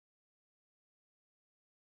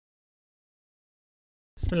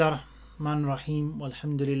Bismillah ar-Rahman ar-Rahim,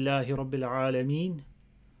 walhamdulillahi rabbil alameen,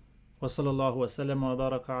 wa sallallahu wa sallam wa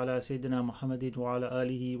baraka ala Sayyidina Muhammadin wa ala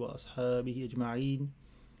alihi wa ashabihi ajma'een.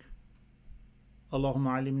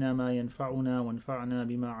 Allahumma alimna ma yanfa'una wa anfa'na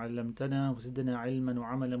bima 'allamtana wa zidna 'ilman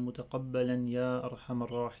wa 'amalan mutaqabbalan ya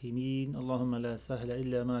arhamar rahimin. Allahumma la sahla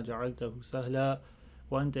illa ma ja'altahu sahla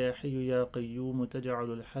wa anta ya hayyu ya qayyum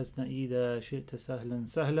taj'alu al-hazna idha shi'ta sahlan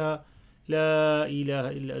sahla. لا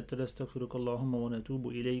إله إلا أنت نستغفرك اللهم ونتوب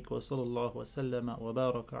إليك وصلى الله وسلم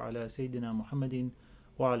وبارك على سيدنا محمد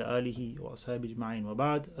وعلى آله وأصحابه أجمعين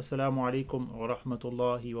وبعد. Assalamu alaikum wa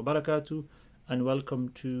rahmatullahi wa barakatuh, and welcome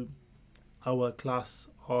to our class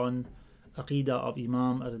on Aqidah of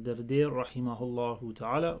Imam al-Dardir rahimahullahu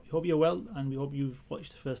ta'ala. We hope you're well, and we hope you've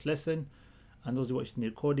watched the first lesson, and those who watched the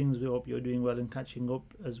recordings, we hope you're doing well and catching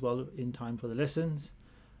up as well in time for the lessons.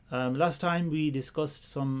 Last time we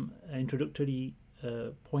discussed some introductory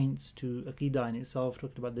points to Aqidah in itself,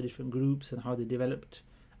 talked about the different groups and how they developed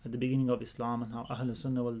at the beginning of Islam, and how Ahlul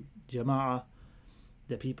Sunnah wal Jama'ah,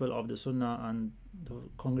 the people of the Sunnah and the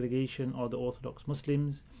congregation or the Orthodox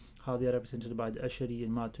Muslims, how they are represented by the Ash'ari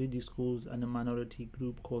and Maturidi schools, and a minority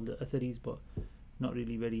group called the Atharis, but not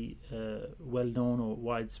really very well known or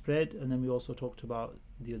widespread. And then we also talked about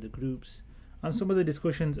the other groups and some of the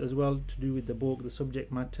discussions as well to do with the book, the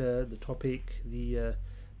subject matter, the topic, the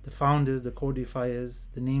founders, the codifiers,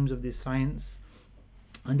 the names of this science.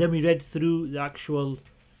 And then we read through the actual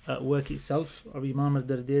work itself of Imam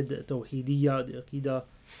al-Dardir, the Tawheediyya, the Aqidah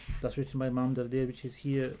that's written by Imam al-Dardir, which is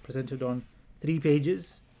here presented on 3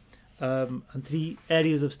 pages. And 3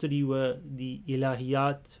 areas of study were the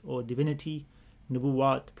Ilahiyat or divinity,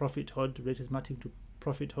 Nubuwat, prophethood, related matters to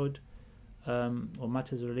prophethood, or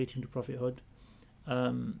matters relating to prophethood,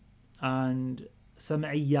 and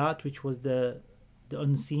Sam'iyat, which was the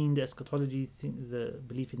unseen, the eschatology, the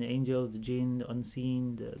belief in the angels, the jinn, the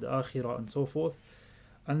unseen, the akhirah, and so forth.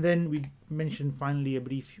 And then we mentioned finally a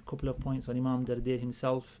brief couple of points on Imam Dardir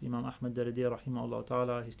himself, Imam Ahmed Dardir rahimahullah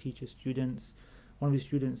ta'ala, his teachers, students. One of his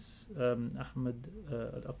students, Ahmed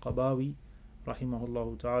al-Aqabawi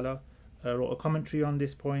rahimahullah ta'ala, wrote a commentary on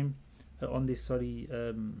this poem, Mustafa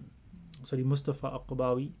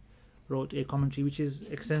Aqabawi wrote a commentary which is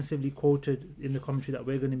extensively quoted in the commentary that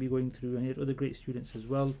we're going to be going through, and he had other great students as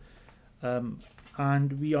well.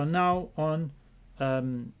 And we are now on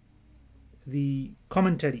the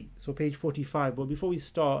commentary, so page 45. But before we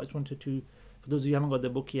start, I just wanted to, for those of you who haven't got the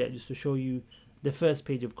book yet, just to show you the first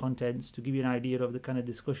page of contents, to give you an idea of the kind of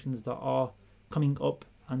discussions that are coming up.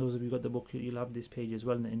 And those of you who got the book, you'll have this page as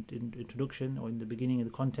well in the introduction or in the beginning of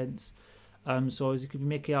the contents. So as you can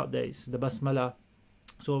make it out there, it's the Basmala.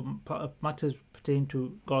 So matters pertain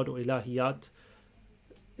to God or Ilahiyat.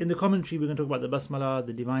 In the commentary, we're going to talk about the Basmala,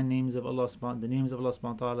 the divine names of Allah, the names of Allah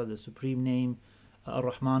subhanahu wa ta'ala, the supreme name,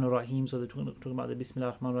 Ar-Rahman Ar-Rahim. So they're talking about the Bismillah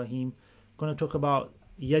Ar-Rahman Ar-Rahim. We're going to talk about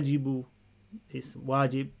Yajibu, it's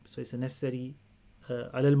wajib, so it's a necessary,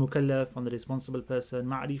 al-Mukallaf, on the responsible person,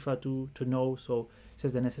 Ma'rifatu, to know, so it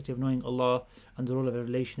says the necessity of knowing Allah and the role of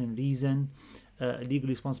revelation and reason. A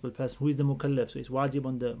legally responsible person, who is the Mukallaf, so it's wajib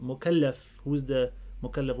on the Mukallaf, who is the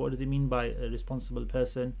Mukallaf, what does it mean by a responsible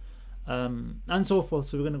person, and so forth.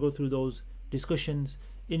 So we're going to go through those discussions,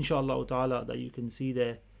 inshallah ta'ala, that you can see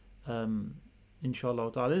there,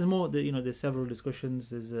 inshallah ta'ala. There's more, there's several discussions,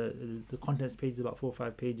 there's the contents page is about 4 or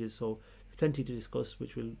 5 pages, so there's plenty to discuss,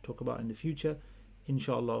 which we'll talk about in the future,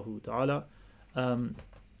 inshallah ta'ala.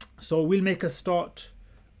 So we'll make a start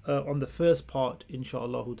on the first part,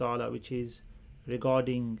 inshallah ta'ala, which is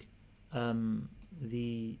regarding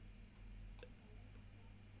the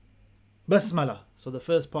Basmala. So the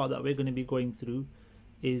first part that we're going to be going through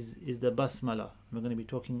is the Basmala. We're going to be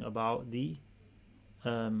talking about the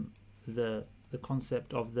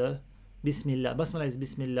concept of the Bismillah. Basmala is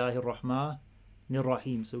Bismillahir Rahmanir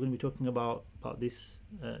Rahim. So we're going to be talking about this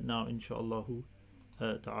now, inshallah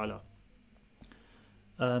ta'ala.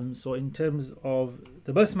 So in terms of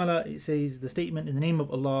the Basmala, it says the statement, in the name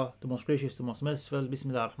of Allah, the most gracious, the most merciful,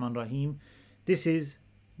 Bismillah ar-Rahman ar-Rahim. This is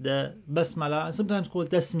the Basmala, and sometimes called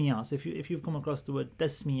Tasmiyah. So if you've come across the word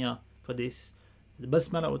Tasmiyah for this, the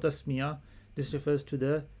Basmala or Tasmiyah, this refers to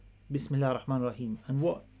the Bismillah ar-Rahman ar-Rahim. And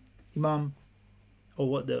what Imam, or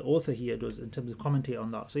what the author here does in terms of commentate on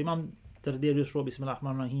that. So Imam Dardir just wrote Bismillah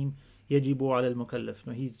ar-Rahman ar-Rahim, Yajibu ala al-Mukallaf.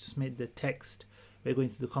 No, he's just made the text. We're going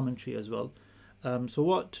through the commentary as well. So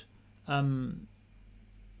what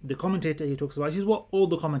the commentator he talks about, this is what all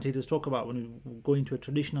the commentators talk about when we go into a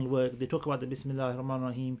traditional work. They talk about the Bismillah ar-Rahman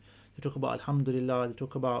ar-Rahim, they talk about Alhamdulillah, they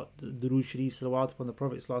talk about the Durood Sharif, Salawat upon the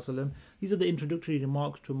Prophet Sallallahu Alaihi Wasallam. These are the introductory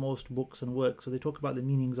remarks to most books and works, so they talk about the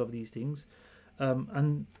meanings of these things.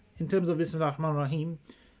 And in terms of Bismillah ar-Rahman ar-Rahim,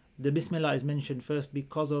 the Bismillah is mentioned first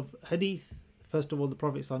because of hadith. First of all, the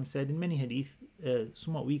Prophet ﷺ said in many hadith,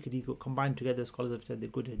 somewhat weak hadith, but combined together, scholars have said they're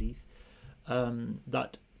good hadith,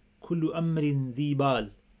 that kullu amrin dhi bal,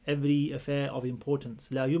 every affair of importance,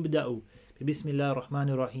 la yubda'u bi Bismillah ar-Rahman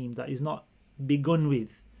ar-Rahim, that is not begun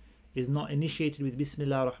with, is not initiated with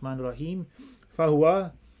Bismillah ar-Rahman ar-Rahim,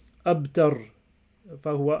 fahuwa abtar,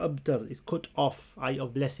 is cut off, eye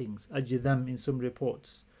of blessings, ajidham in some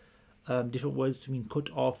reports. Different words to mean cut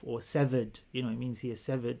off or severed, it means here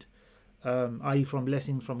severed, eye from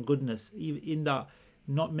blessings, from goodness. In that,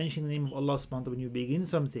 not mentioning the name of Allah subhanahu wa ta'ala when you begin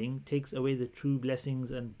something takes away the true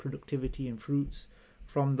blessings and productivity and fruits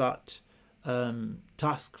from that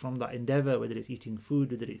task, from that endeavor, whether it's eating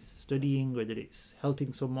food, whether it's studying, whether it's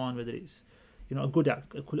helping someone, whether it's a good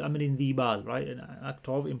act, kul amrin dhi bal, right, an act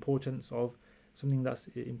of importance, of something that's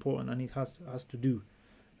important and it has to do.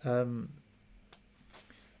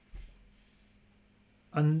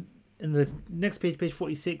 And in the next page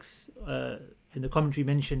 46, in the commentary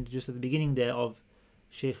mentioned just at the beginning there of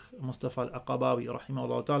Shaykh Mustafa al-Aqabawi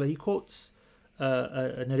rahimahullah ta'ala, he quotes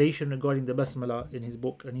a narration regarding the Basmala in his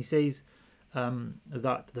book, and he says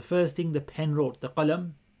that the first thing the pen wrote, the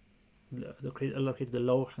qalam, Allah created the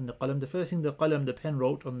lawh and the qalam, the first thing the qalam, the pen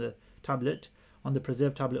wrote on the tablet, on the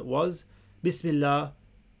preserved tablet, was Bismillah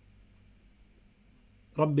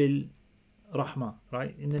Rabbil Rahma,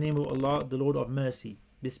 right, in the name of Allah, the Lord of mercy.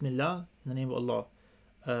 Bismillah, in the name of Allah,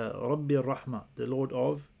 Rabbil Rahma, the Lord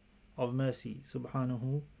of mercy,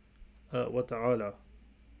 subhanahu wa ta'ala.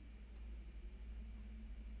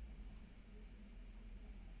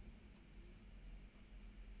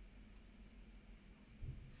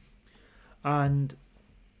 And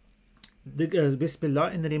the Bismillah,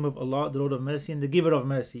 in the name of Allah, the Lord of mercy and the giver of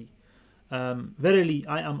mercy. Verily,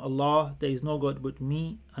 I am Allah, there is no God but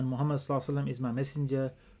me, and Muhammad sallallahu alaihi wasallam is my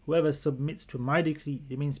messenger. Whoever submits to my decree,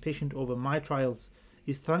 remains patient over my trials,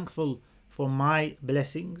 is thankful for my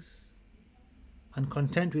blessings, and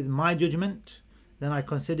content with my judgment, then I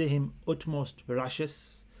consider him utmost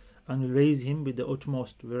veracious, and will raise him with the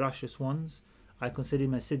utmost veracious ones. I consider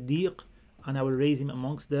him a Siddiq, and I will raise him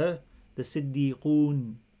amongst the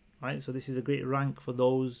Siddiqoon. Right? So this is a great rank for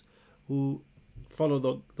those who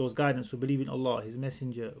follow those guidance, who believe in Allah, His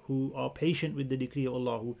Messenger, who are patient with the decree of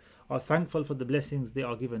Allah, who are thankful for the blessings they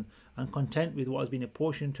are given, and content with what has been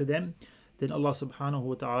apportioned to them. Then Allah subhanahu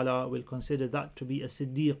wa ta'ala will consider that to be a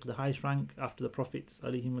Siddiq, the highest rank after the Prophets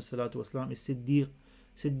alayhi salatu wasalam is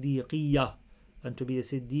Siddiqiyah, and to be a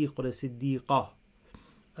Siddiq or a Siddiqah.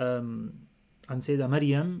 And say that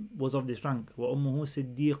Maryam was of this rank, wa ummuhu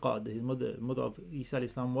Siddiqa, his mother of Isa alayhi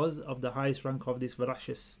salam, was of the highest rank of this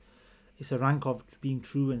veracious. It's a rank of being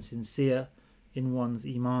true and sincere in one's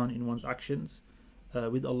iman, in one's actions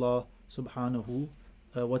with Allah subhanahu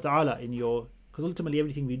wa ta'ala, because ultimately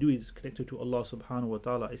everything we do is connected to Allah subhanahu wa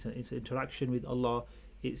ta'ala. It's an interaction with Allah.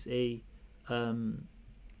 It's a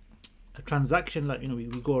transaction, like we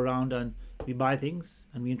go around and we buy things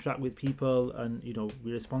and we interact with people, and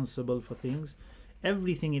we're responsible for things.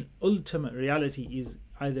 Everything in ultimate reality is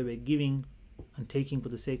either we're giving and taking for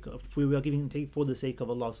the sake of, we are giving and taking for the sake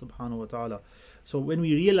of Allah subhanahu wa ta'ala. So when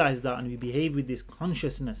we realize that and we behave with this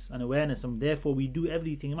consciousness and awareness, and therefore we do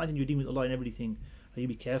everything, imagine you're dealing with Allah in everything. You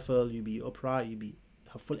be careful, you be upright,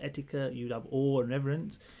 have full etiquette, you have awe and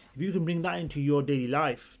reverence. If you can bring that into your daily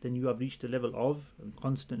life, then you have reached a level of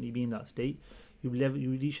constantly being in that state. You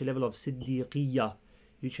reach a level of Siddiqiyah, you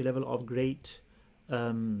reach a level of great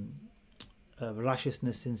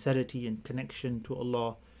righteousness, sincerity and connection to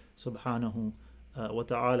Allah subhanahu wa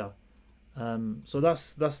ta'ala. So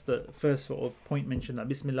that's the first sort of point mentioned, that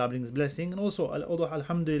Bismillah brings blessing. And also, although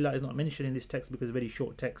Alhamdulillah is not mentioned in this text because it's a very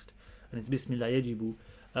short text and it's Bismillah yajibu,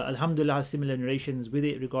 Alhamdulillah has similar narrations with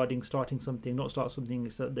it regarding starting something, not start something.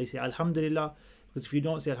 So they say Alhamdulillah, because if you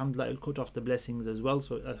don't say Alhamdulillah, it'll cut off the blessings as well.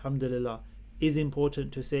 So Alhamdulillah is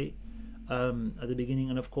important to say at the beginning.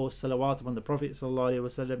 And of course, salawat upon the Prophet sallallahu alaihi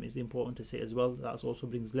wasallam is important to say as well. That also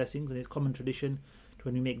brings blessings, and it's common tradition to,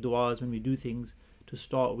 when we make du'as, when we do things, to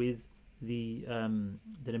start with the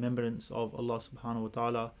remembrance of Allah subhanahu wa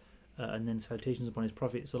ta'ala, and then salutations upon His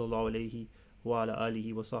Prophet sallallahu alaihi wa ala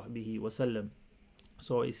alihi wa sahbihi wa sallam.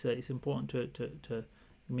 So it's important to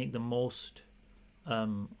make the most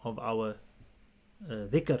of our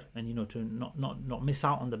dhikr, and to not miss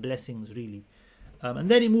out on the blessings really.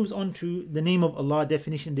 And then it moves on to the name of Allah,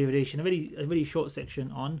 definition, derivation, a very short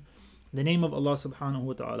section on the name of Allah subhanahu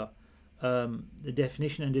wa ta'ala, the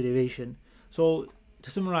definition and derivation. So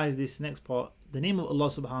to summarize this next part, the name of Allah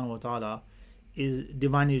subhanahu wa ta'ala is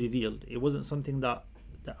divinely revealed. It wasn't something that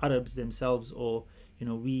the Arabs themselves, or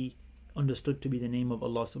we understood to be the name of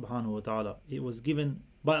Allah subhanahu wa ta'ala. It was given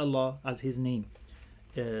by Allah as His name.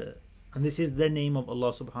 And this is the name of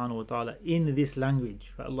Allah subhanahu wa ta'ala in this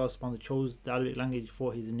language. Right? Allah subhanahu wa ta'ala chose the Arabic language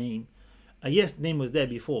for His name. Yes, the name was there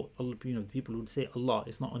before. People would say Allah.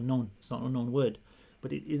 It's not unknown. It's not an unknown word.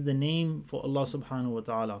 But it is the name for Allah subhanahu wa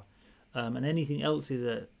ta'ala. And anything else is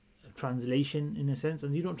a translation in a sense.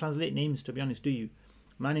 And you don't translate names, to be honest, do you?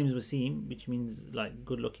 My name is Waseem, which means like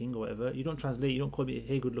good looking or whatever. You don't translate, you don't call me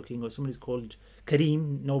hey good looking, or somebody's called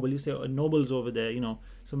Kareem, noble. You say oh, noble's over there,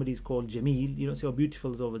 somebody's called Jameel. You don't say oh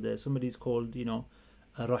beautiful's over there. Somebody's called,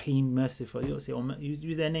 Rahim, merciful. You don't say oh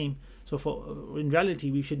use their name. So in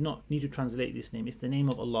reality we should not need to translate this name. It's the name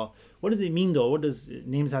of Allah. What does it mean though? What does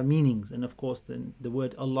names have meanings? And of course the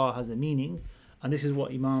word Allah has a meaning, and this is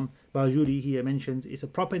what Imam Bajuri here mentions. It's a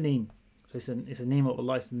proper name. So it's a name of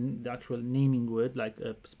Allah. It's the actual naming word, like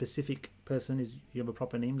a specific person is you have a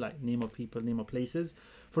proper name, like name of people, name of places,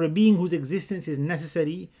 for a being whose existence is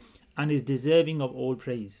necessary and is deserving of all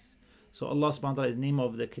praise. So Allah subhanahu wa ta'ala is the name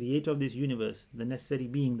of the creator of this universe, the necessary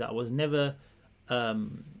being that was never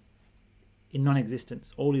in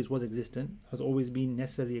non-existence, always was existent, has always been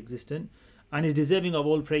necessarily existent, and is deserving of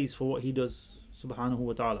all praise for what He does subhanahu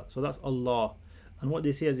wa ta'ala. So that's Allah. And what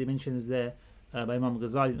they say, as he mentions there by Imam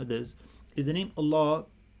Ghazali and others, is the name Allah,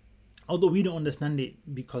 although we don't understand it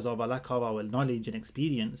because of a lack of our knowledge and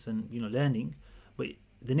experience and learning, but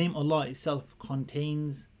the name Allah itself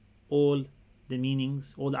contains all the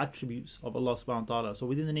meanings, all the attributes of Allah subhanahu wa ta'ala. So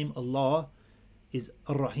within the name Allah is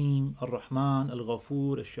Ar-Rahim, Ar-Rahman,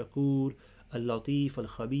 Al-Ghafoor, Al-Shakur, Al-Latif,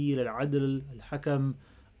 Al-Khabir, Al-Adl, Al-Hakam,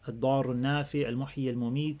 Al-Dar, Al-Nafi, Al-Muhyi,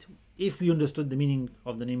 Al-Mumit. If we understood the meaning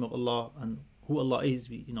of the name of Allah and who Allah is,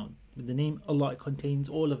 the name Allah contains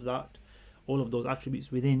all of that, all of those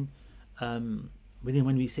attributes within. When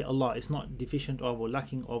we say Allah, it's not deficient of or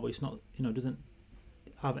lacking of, or it's not, doesn't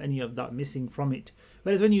have any of that missing from it.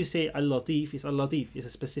 Whereas when you say al-Latif, it's al-Latif, it's a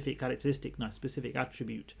specific characteristic, not a specific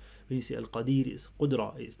attribute. When you say al-Qadir, it's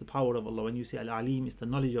Qudra, it's the power of Allah. When you say al-Alim, it's the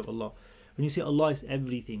knowledge of Allah. When you say Allah, it's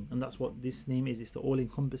everything, and that's what this name is. It's the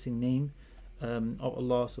all-encompassing name of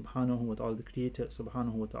Allah subhanahu wa ta'ala, the Creator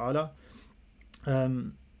subhanahu wa ta'ala.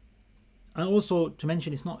 And also to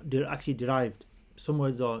mention, it's not actually derived. Some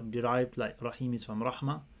words are derived, like Rahim is from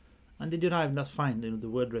Rahmah, and they derived, that's fine. The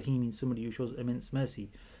word Rahim means somebody who shows immense mercy.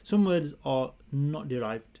 Some words are not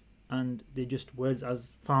derived, and they're just words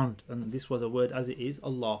as found, and this was a word as it is,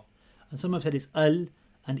 Allah. And some have said it's Al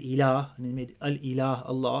and Ilah, and they made Al-Ilah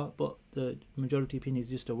Allah, but the majority opinion is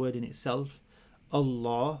just a word in itself,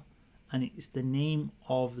 Allah, and it's the name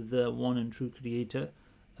of the one and true Creator,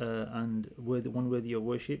 and one worthy of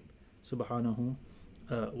worship, subhanahu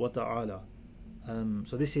wa ta'ala.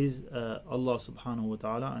 So this is Allah subhanahu wa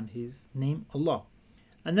ta'ala and His name Allah.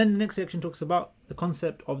 And then the next section talks about the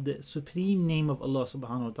concept of the supreme name of Allah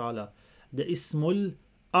subhanahu wa ta'ala, the Ismul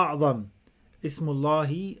A'zam,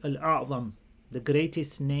 Ismullahi al-A'zam, the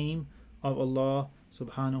greatest name of Allah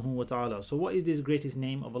subhanahu wa ta'ala. So what is this greatest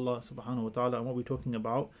name of Allah subhanahu wa ta'ala, and what we're talking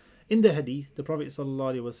about? In the hadith, the Prophet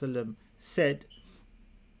sallallahu alaihi wasallam said,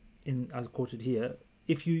 as quoted here,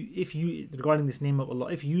 if you regarding this name of Allah,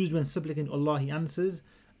 if used when supplicating Allah, He answers,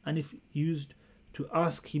 and if used to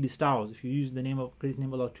ask, He bestows. If you use the greatest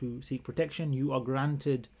name of Allah to seek protection, you are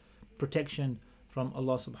granted protection from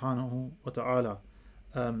Allah subhanahu wa ta'ala.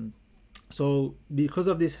 So because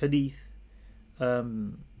of this hadith,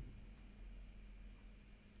 and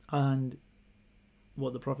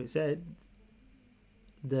what the Prophet said,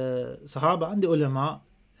 the Sahaba and the ulama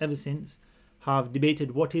ever since have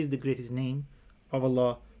debated what is the greatest name of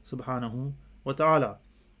Allah subhanahu wa ta'ala.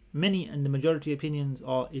 Many and the majority opinions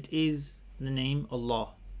are it is the name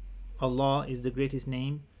Allah. Allah is the greatest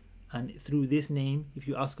name, and through this name, if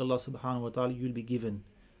you ask Allah subhanahu wa ta'ala, you'll be given.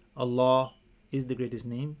 Allah is the greatest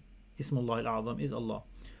name. Ismullah al-A'zam is Allah.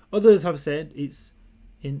 Others have said it's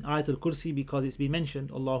in Ayat al-Kursi because it's been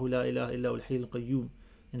mentioned, Allahu la ilaha illa al-Hayy al-Qayyum,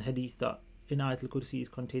 in hadith, that in Ayat al-Kursi is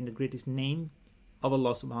contained the greatest name of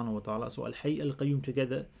Allah subhanahu wa ta'ala. So al-Hayy al-Qayyum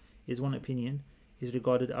together is one opinion, is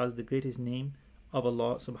regarded as the greatest name of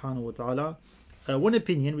Allah subhanahu wa ta'ala. One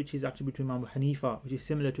opinion, which is actually between Imam Hanifa, which is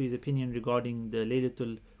similar to his opinion regarding the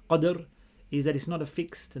Laylatul Qadr, is that it's not a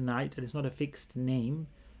fixed night and it's not a fixed name.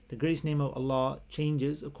 The greatest name of Allah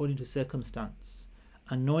changes according to circumstance,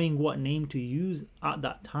 and knowing what name to use at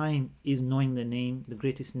that time is knowing the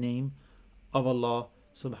greatest name of Allah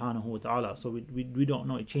subhanahu wa ta'ala. So we don't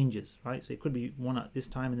know, it changes, right? So it could be one at this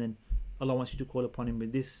time, and then Allah wants you to call upon Him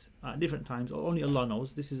with this at different times. Only Allah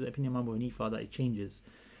knows. This is the opinion of Abu Hanifa, that it changes.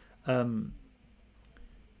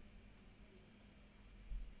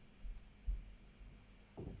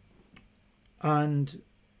 And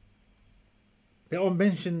They are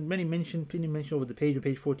mentioned, many mentioned over the page, on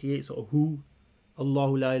page 48. So who?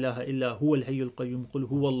 Allahu la ilaha illa huwa al-hayyul qayyum. Qul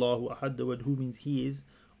huwa Allahu ahad. The word who means he is,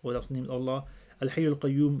 or that's the name of Allah. Al-hayyul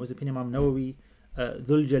qayyum was the opinion of Imam Nawawi.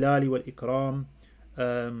 Dhul jalali wal ikram.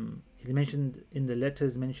 It is mentioned in the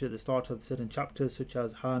letters mentioned at the start of certain chapters, such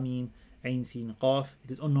as Hamim, Ain, Sin, Qaf.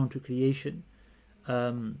 It is unknown to creation.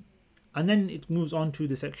 And then it moves on to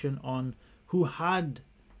the section on who had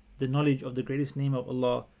the knowledge of the greatest name of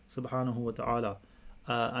Allah subhanahu wa ta'ala.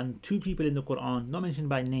 And two people in the Quran, not mentioned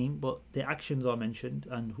by name, but their actions are mentioned,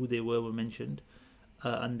 and who they were mentioned,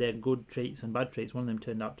 and their good traits and bad traits. One of them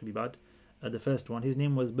turned out to be bad. The first one, his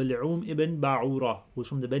name was Bal'um ibn Ba'ura, who was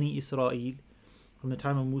from the Bani Israel, from the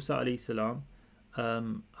time of Musa alayhi salam.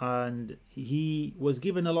 And he was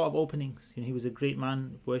given a lot of openings. He was a great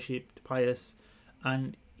man, worshipped, pious,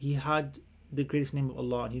 and he had the greatest name of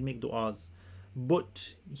Allah, and he'd make du'as.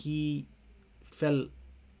 But he fell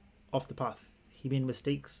off the path. He made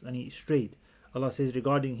mistakes and he strayed. Allah says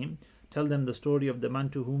regarding him, tell them the story of the man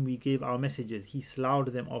to whom we gave our messages. He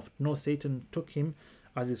sloughed them off. No, Satan took him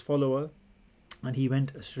as his follower and he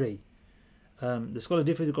went astray. The scholar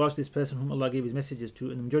differed with regards to this person whom Allah gave his messages to,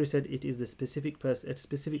 and the majority said it is the specific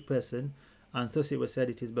person, and thus it was said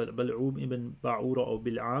it is Bal'um ibn Ba'ura or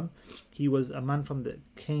Bil'am. He was a man from the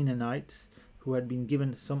Canaanites who had been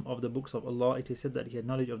given some of the books of Allah. It is said that he had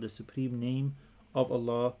knowledge of the supreme name of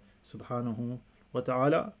Allah subhanahu wa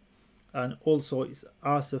ta'ala. And also it's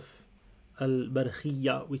Asif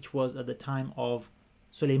al-Barkhiyya, which was at the time of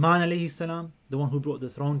Sulaiman alayhi salam, the one who brought the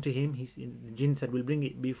throne to him. The jinn said, we'll bring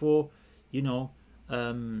it before, we'll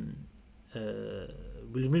bring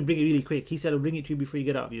it really quick. He said, I'll bring it to you before you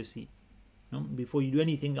get out of your seat. Before you do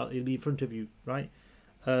anything, it'll be in front of you, right?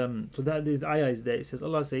 So that the ayah is there. It says,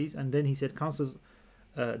 Allah says, and then he said,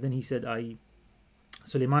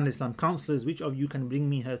 Sulaiman Islam, counselors, which of you can bring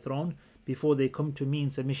me her throne before they come to me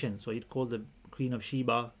in submission? So he'd called the queen of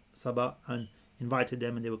Saba, and invited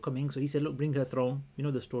them, and they were coming. So he said, look, bring her throne.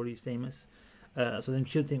 The story is famous. So then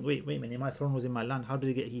she'll think, wait a minute, my throne was in my land. How did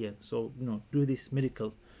it get here? So, do this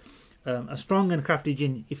miracle. A strong and crafty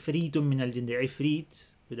jinn, ifritun min al-jinn. The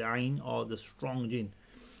ifrit with the ayn, or the strong jinn,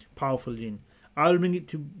 powerful jinn. I'll bring it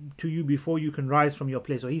to you before you can rise from your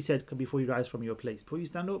place. So he said, before you rise from your place, before you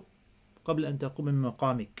stand up, قبل أن تقوم من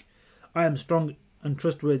مقامك. I am strong and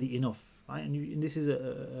trustworthy enough. Right? And this is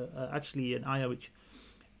actually an ayah which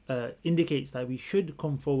indicates that we should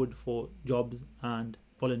come forward for jobs and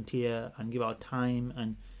volunteer and give our time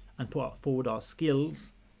and put forward our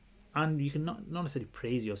skills. And you can not necessarily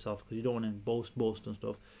praise yourself, because you don't want to boast and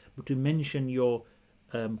stuff, but to mention your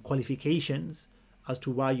qualifications as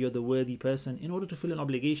to why you're the worthy person in order to fill an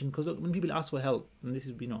obligation. Because look, when people ask for help, and this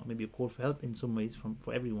is maybe a call for help in some ways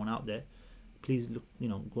for everyone out there, please look,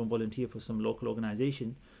 go and volunteer for some local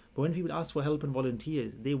organization. But when people ask for help and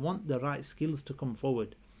volunteers, they want the right skills to come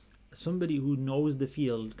forward. Somebody who knows the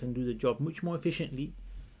field can do the job much more efficiently,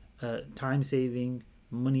 time saving,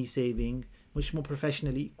 money saving, much more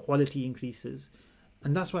professionally, quality increases.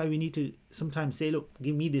 And that's why we need to sometimes say, look,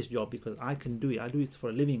 give me this job because I can do it. I do it for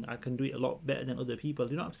a living. I can do it a lot better than other people.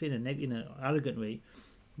 You don't have to say in an arrogant way,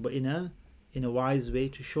 but in a wise way,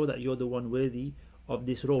 to show that you're the one worthy of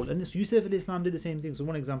this role. And this Yusuf al-Islam did the same thing. So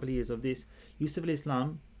one example here is of this. Yusuf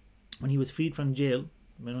al-Islam, when he was freed from jail,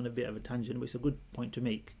 went on a bit of a tangent, but it's a good point to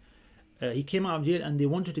make. He came out of jail and they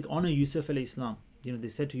wanted to honor Yusuf al-Islam. They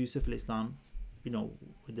said to Yusuf al-Islam,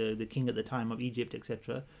 the king at the time of Egypt,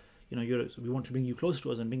 etc., we want to bring you closer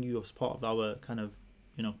to us and bring you as part of our kind of,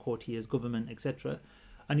 courtiers, government, etc.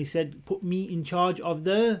 And he said, put me in charge of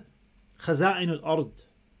the khaza'in al-ard,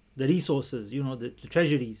 the resources, the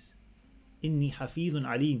treasuries. Inni hafidun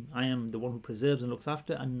alim. I am the one who preserves and looks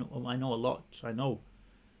after, and I know a lot. I know.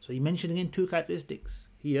 So he mentioned again two characteristics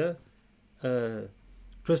here: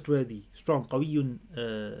 trustworthy, strong, qawiyun,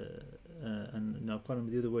 and I can't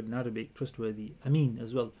remember the other word in Arabic, trustworthy, amin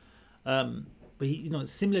as well. But he,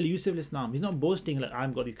 similarly, Yusuf al-Islam, he's not boasting like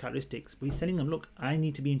I've got these characteristics, but he's telling them, look, I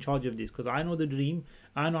need to be in charge of this because I know the dream,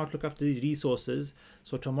 I know how to look after these resources,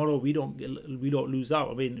 so tomorrow we don't lose out.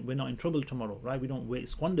 I mean, we're not in trouble tomorrow, right? We don't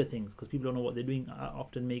squander things because people don't know what they're doing.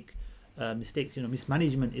 Often make mistakes.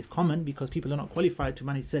 Mismanagement is common because people are not qualified to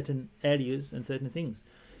manage certain areas and certain things.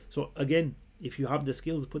 So again, if you have the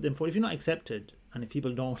skills, put them forward. If you're not accepted and if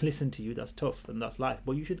people don't listen to you, that's tough and that's life.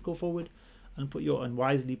 But you should go forward and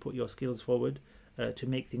wisely put your skills forward to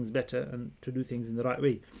make things better and to do things in the right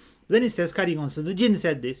way. But then it says, carrying on, so the jinn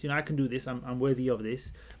said this, I can do this, I'm worthy of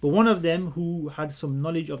this. But one of them who had some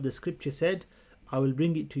knowledge of the scripture said, I will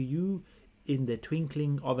bring it to you in the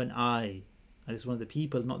twinkling of an eye. And it's one of the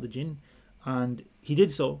people, not the jinn. And he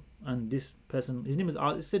did so. And this person, his name was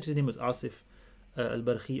Asif.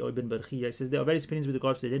 al-Barqi or Ibn Barqiyya. It says there are various opinions with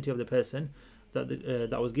regards to the identity of the person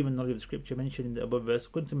that was given knowledge of the scripture mentioned in the above verse.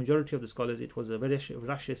 According to the majority of the scholars, it was a very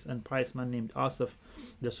righteous and pious man named Asaf,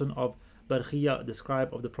 the son of Barqiyya, the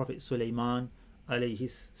scribe of the Prophet Sulaiman alayhi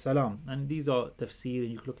salam. And these are tafsir,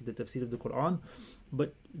 and you can look at the tafsir of the Quran.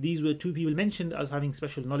 But these were two people mentioned as having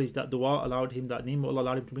special knowledge, that dua allowed him, that name of Allah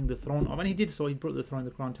allowed him to bring the throne. And when he did so, he brought the throne.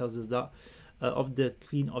 The Quran tells us that of the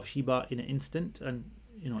Queen of Sheba in an instant, and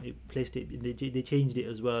it placed it. They changed it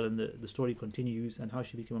as well, and the story continues and how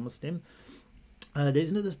she became a Muslim.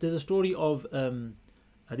 There's a story of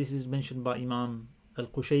this is mentioned by Imam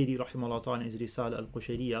al-Qushayri rahimahullah ta'ala in his Risala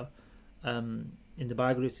al-Qushayriya, in the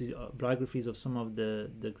biographies of some of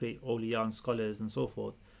the great awliya and scholars and so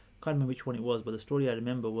forth. Can't remember which one it was, but the story I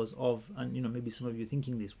remember was of, and maybe some of you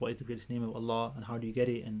thinking this, what is the greatest name of Allah and how do you get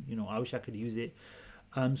it, and I wish I could use it.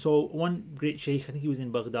 So one great sheikh, I think he was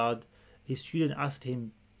in Baghdad, his student asked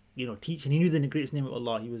him, teach, and he knew the greatest name of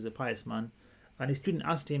Allah. He was a pious man, and his student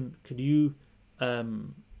asked him, could you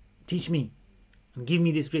teach me and give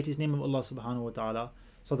me this greatest name of Allah subhanahu wa ta'ala,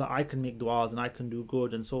 so that I can make du'as and I can do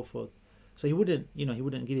good and so forth. So he wouldn't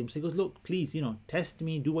give him. So he goes, look, please, test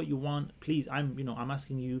me, do what you want, please. I'm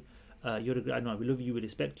asking you. You're a great, I know, we love you, we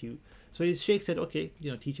respect you. So his sheikh said, okay,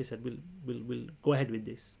 teacher said, we'll go ahead with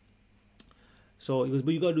this. So he goes,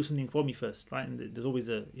 but you got to do something for me first, right? And there's always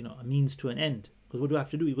a means to an end. Because what do I have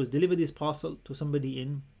to do? He goes, deliver this parcel to somebody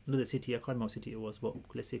in another city. I can't remember what city it was, but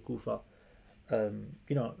let's say Kufa.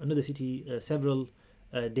 Another city, several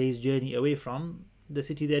days journey away from the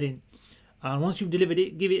city they're in. And once you've delivered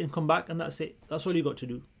it, give it and come back, and that's it. That's all you got to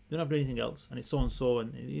do. You don't have to do anything else. And it's so and so,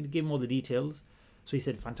 and he gave him all the details. So he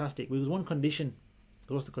said, fantastic. But there was one condition.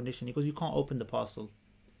 What's the condition? He goes, you can't open the parcel.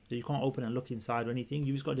 So you can't open and look inside or anything.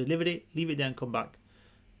 You just got to deliver it, leave it there and come back.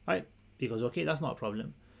 Right? He goes, okay, that's not a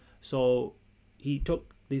problem. So he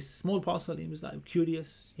took this small parcel. He was like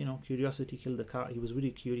curious, curiosity killed the cat. He was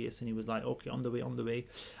really curious, and he was like, okay, on the way.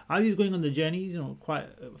 As he's going on the journey, he's quite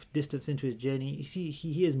a distance into his journey, he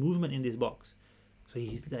hears movement in this box. So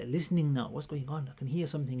he's like listening now. What's going on? I can hear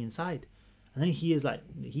something inside. And then he hears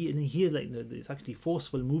it's actually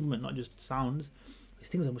forceful movement, not just sounds. These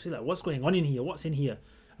things are like, what's going on in here? What's in here?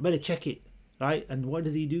 I better check it, right? And what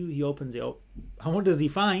does he do? He opens it up, and what does he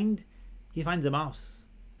find? He finds a mouse.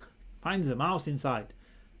 Finds a mouse inside.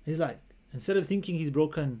 He's like, instead of thinking he's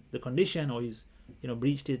broken the condition or he's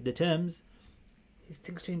breached the terms, he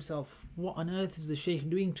thinks to himself, what on earth is the sheikh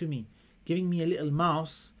doing to me, giving me a little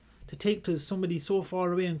mouse to take to somebody so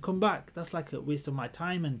far away and come back? That's like a waste of my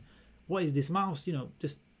time. And what is this mouse?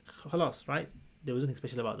 Just khalas, right? There was nothing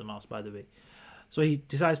special about the mouse, by the way. So he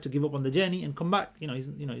decides to give up on the journey and come back.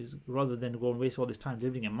 He's rather than go and waste all this time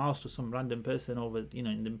delivering a mouse to some random person over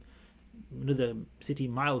in another city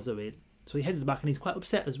miles away. So he heads back, and he's quite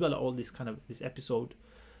upset as well at all this episode.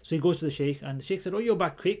 So he goes to the sheikh, and the sheikh said, oh, you're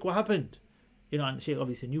back quick, what happened? And the sheikh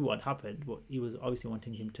obviously knew what happened, but he was obviously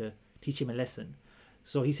wanting him to teach him a lesson.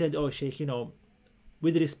 So he said, oh sheikh,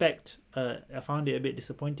 with respect, I found it a bit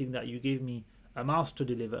disappointing that you gave me a mouse to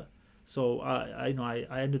deliver. So I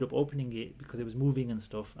ended up opening it because it was moving and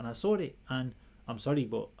stuff, and I saw it, and I'm sorry,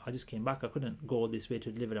 but I just came back. I couldn't go all this way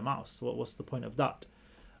to deliver a mouse. So what's the point of that?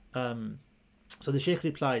 So the sheikh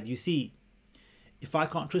replied, you see, if I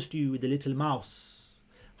can't trust you with the little mouse,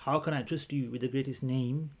 how can I trust you with the greatest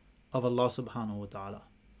name of Allah subhanahu wa ta'ala?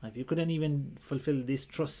 If you couldn't even fulfill this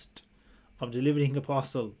trust of delivering a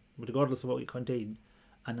parcel, regardless of what it contained,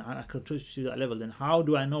 and I can trust you to that level, then how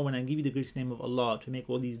do I know when I give you the greatest name of Allah to make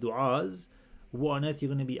all these du'as, what on earth you're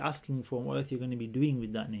going to be asking for, and what on earth you're going to be doing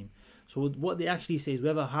with that name? So what they actually say is,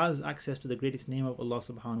 whoever has access to the greatest name of Allah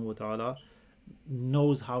subhanahu wa ta'ala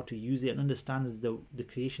knows how to use it and understands the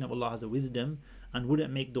creation of Allah has a wisdom, and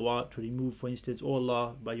wouldn't make dua to remove, for instance, oh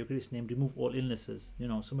Allah, by your greatest name, remove all illnesses.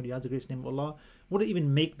 Somebody who has the greatest name of Allah wouldn't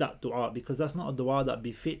even make that dua, because that's not a dua that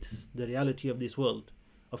befits the reality of this world.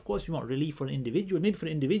 Of course, we want relief for an individual, maybe for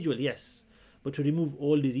an individual, yes, but to remove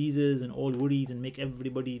all diseases and all worries and make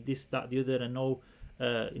everybody this, that, the other, and no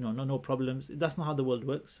problems, that's not how the world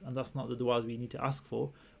works, and that's not the duas we need to ask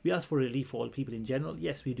for. We ask for relief for all people in general,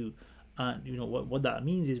 yes we do. And what that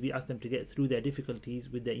means is we ask them to get through their difficulties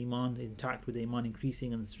with their iman intact, with their iman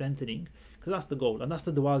increasing and strengthening, because that's the goal, and that's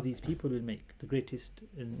the du'as these people will make. The greatest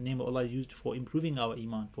name of Allah is used for improving our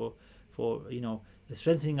iman, for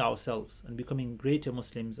strengthening ourselves and becoming greater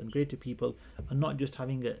Muslims and greater people, and not just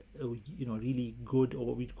having a really good, or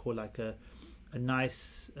what we'd call like a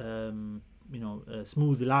nice a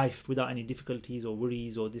smooth life without any difficulties or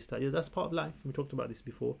worries or this, that. That's part of life. We talked about this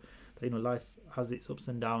before, that life has its ups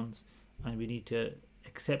and downs, and we need to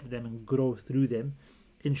accept them and grow through them,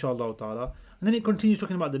 inshallah ta'ala. And then it continues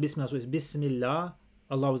talking about the Bismillah. So it's Bismillah,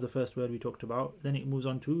 Allah was the first word we talked about. Then it moves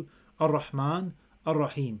on to Ar-Rahman,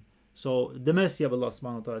 Ar-Rahim. So the mercy of Allah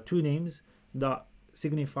subhanahu wa ta'ala, two names that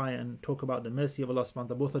signify and talk about the mercy of Allah subhanahu wa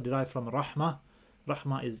ta'ala. Both are derived from Rahmah.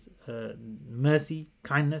 Rahmah is mercy,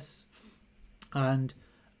 kindness. And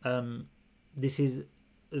this is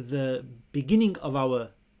the beginning of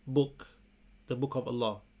our book, the book of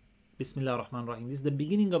Allah. Bismillah ar-Rahman ar-Rahim. This is the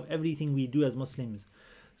beginning of everything we do as Muslims.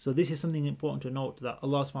 So this is something important to note, that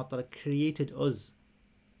Allah subhanahu wa ta'ala created us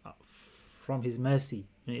from His mercy.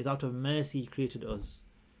 It's out of mercy He created us.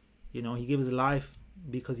 He gave us life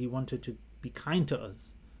because He wanted to be kind to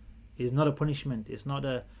us. It's not a punishment. It's not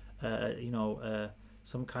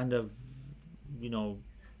some kind of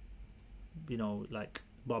like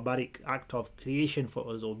barbaric act of creation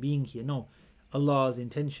for us or being here. No, Allah's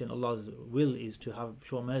intention, Allah's will is to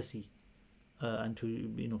show mercy and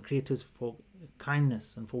to create us for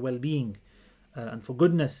kindness and for well-being and for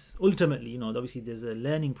goodness. Ultimately, obviously there's a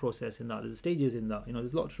learning process in that. There's stages in that.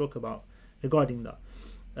 There's a lot to talk about regarding that.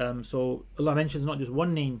 So Allah mentions not just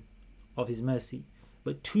one name of His mercy,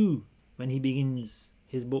 but two when He begins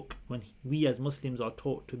His book. When we as Muslims are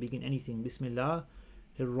taught to begin anything, Bismillah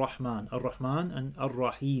ar-Rahman, Ar-Rahman and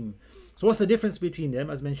Ar-Rahim. So what's the difference between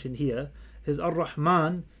them? As mentioned here, it says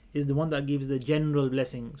Ar-Rahman is the one that gives the general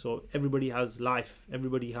blessing. So everybody has life,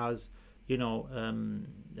 everybody has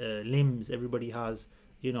limbs, everybody has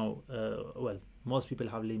well, most people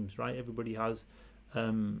have limbs, right? Everybody has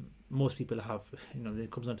most people have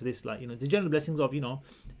it comes down to this, like the general blessings of you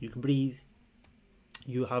can breathe,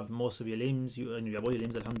 you have most of your limbs, you have all your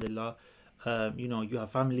limbs, alhamdulillah. You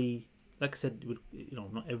have family. Like I said,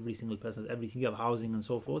 not every single person has everything. You have housing and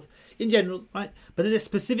so forth in general, right? But then there's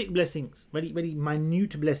specific blessings, very, very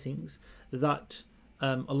minute blessings that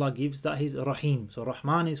Allah gives. That is Rahim. So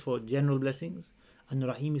Rahman is for general blessings, and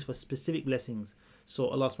Rahim is for specific blessings. So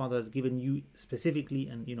Allah subhanahu wa ta'ala has given you specifically,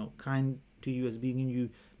 and kind to you, as giving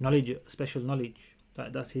you knowledge, special knowledge.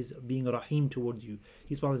 That's His being Rahim towards you.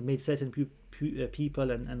 He's has made certain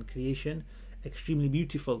people and creation extremely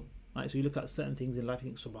beautiful. Right, so you look at certain things in life,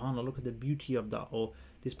 you think, subhanAllah, look at the beauty of that, or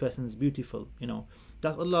this person is beautiful.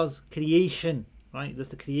 That's Allah's creation, right? That's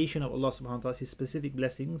the creation of Allah subhanahu wa ta'ala, His specific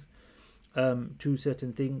blessings to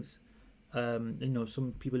certain things.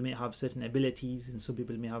 Some people may have certain abilities, and some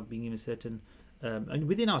people may have being given certain and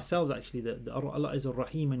within ourselves actually, Allah is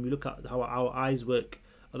Ar-Rahim, and we look at how our eyes work.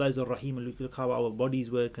 Allah is Ar-Rahim, and we look how our bodies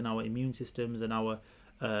work and our immune systems and our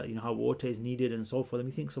how water is needed and so forth. And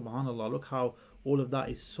we think, subhanAllah, look how all of that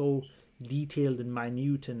is so detailed and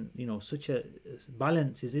minute, and such a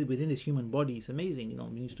balance is within this human body. It's amazing.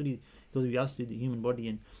 When you study, those of you who study the human body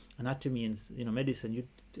and anatomy and medicine,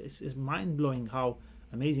 it's mind blowing how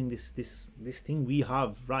amazing this thing we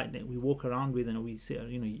have, right, that we walk around with and we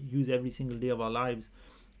use every single day of our lives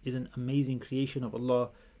is an amazing creation of Allah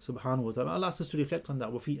subhanahu wa ta'ala. Allah asks us to reflect on that.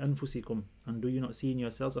 وَفِي أَنفُسِكُمْ, and do you not see in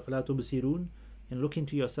yourselves, أَفَلَا تُبْصِرُونَ, and look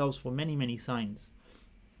into yourselves for many, many signs.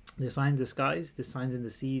 There's signs in the skies, there's signs in the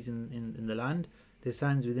seas, in the land, there's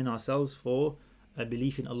signs within ourselves for a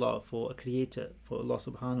belief in Allah, for a creator, for Allah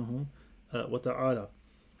subhanahu wa ta'ala.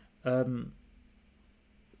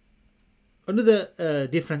 Another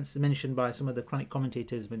difference mentioned by some of the Quranic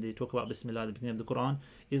commentators when they talk about Bismillah at the beginning of the Quran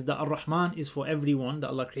is that Ar-Rahman is for everyone, that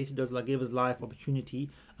Allah created us, Allah gave us life, opportunity,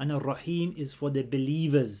 and Ar-Rahim is for the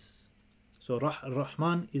believers. So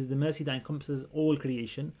Rahman is the mercy that encompasses all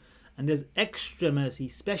creation, and there's extra mercy,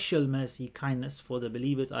 special mercy, kindness for the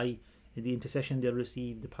believers, i.e. the intercession they'll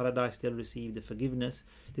receive, the paradise they'll receive, the forgiveness.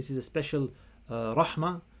 This is a special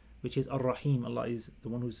Rahmah, which is Ar-Rahim. Allah is the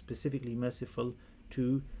one who's specifically merciful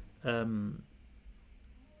to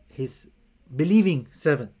His believing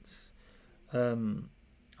servants.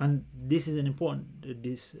 And this is an important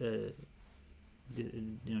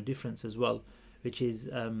difference as well, which is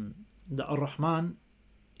the Ar-Rahman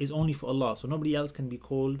is only for Allah, so nobody else can be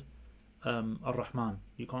called Ar-Rahman.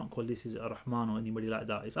 You can't call this is Ar-Rahman or anybody like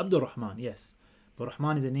that. It's Abdul Rahman, yes, but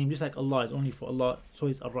Rahman is a name just like Allah is only for Allah, so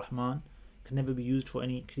is Ar-Rahman, can never be used for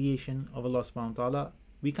any creation of Allah subhanahu wa ta'ala.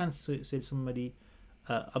 We can say somebody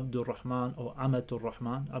Abdul Rahman or Amatul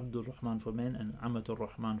Rahman, Abdul Rahman for men and Amatul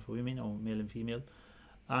Rahman for women, or male and female.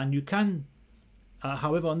 And you can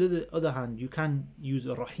however, on the other hand, you can use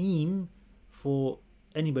a Rahim for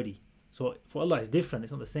anybody. So for Allah it's different,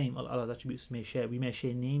 it's not the same. Allah's attributes we may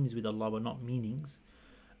share names with Allah but not meanings.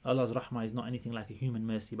 Allah's Rahmah is not anything like a human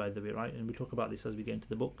mercy, by the way, right? And we talk about this as we get into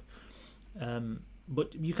the book.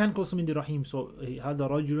 But you can call somebody Rahim. So هذا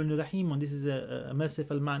رجل رحيم, this is a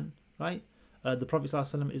merciful man, right? The Prophet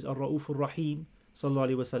ﷺ is Ar-Ra'ufur Rahim sallallahu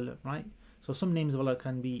alaihi wasallam, right? So some names of Allah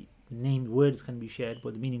can be named, words can be shared,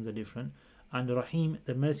 but the meanings are different. And Rahim,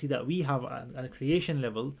 the mercy that we have at a creation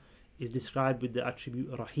level, is described with the attribute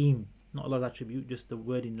Rahim. Not Allah's attribute, just the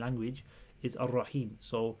word in language is Ar-Rahim.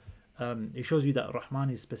 So it shows you that Rahman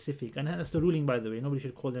is specific. And that's the ruling, by the way. Nobody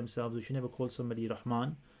should call themselves, we should never call somebody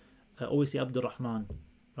Rahman. Always say Abdur Rahman,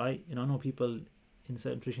 right? I know people in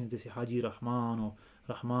certain traditions, they say Haji Rahman or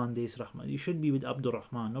Rahman this, Rahman. You should be with Abdur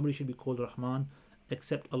Rahman. Nobody should be called Rahman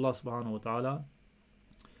except Allah subhanahu wa ta'ala.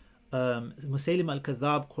 Musaylim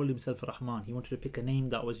al-Kadhab called himself Rahman. He wanted to pick a name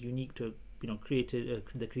that was unique to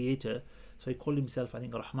the creator. So he called himself, I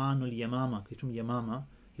think, Rahmanul Yamama. He's from Yamama.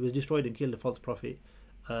 He was destroyed and killed, the false prophet.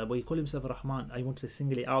 But he called himself Rahman. I wanted to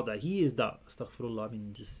single it out that he is that. Astaghfirullah. I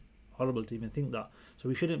mean, just horrible to even think that. So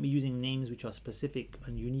we shouldn't be using names which are specific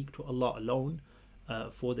and unique to Allah alone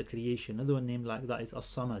for the creation. Another one named like that is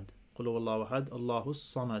As-Samad. Qul huwallahu ahad, Allahus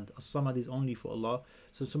Samad. As-Samad is only for Allah.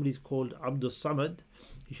 So if somebody is called Abdus Samad,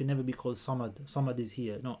 he should never be called Samad. Samad is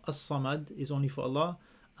here. No, As-Samad is only for Allah.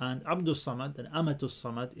 And Abdus Samad and Amatus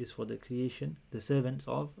Samad is for the creation, the servants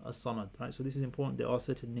of As-Samad. Right? So this is important. There are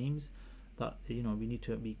certain names that we need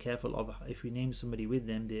to be careful of. If we name somebody with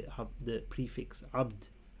them, they have the prefix Abd.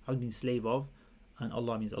 Abd means slave of, and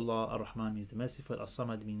Allah means Allah. Ar-Rahman means the merciful.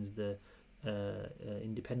 As-Samad means the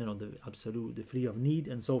independent of the absolute, the free of need,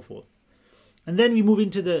 and so forth. And then we move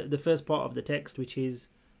into the first part of the text, which is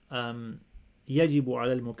يجب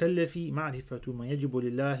على المكلف معرفة ما يجب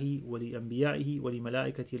لله ولأنبيائه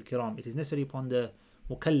ولملائكته الكرام. It is necessary upon the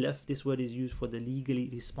mukallaf. This word is used for the legally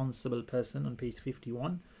responsible person on page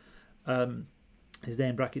 51. Is there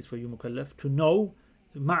in brackets for you, mukallaf, to know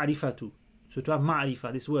ma'rifatu. So to have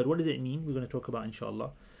ma'rifah, this word, what does it mean? We're going to talk about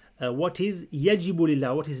inshallah. What is yajibu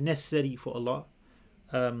lillah, what is necessary for Allah,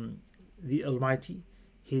 the Almighty,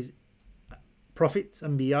 His prophets,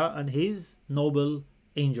 anbiya, and His noble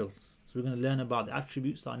angels. So we're going to learn about the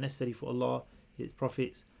attributes that are necessary for Allah, His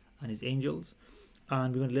prophets, and His angels.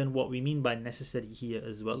 And we're going to learn what we mean by necessary here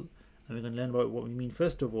as well. And we're going to learn about what we mean,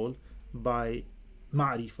 first of all, by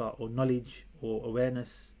ma'rifah, or knowledge, or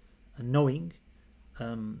awareness, and knowing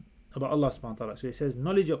about Allah subhanahu wa ta'ala. So it says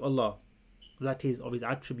knowledge of Allah, that is of His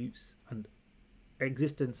attributes and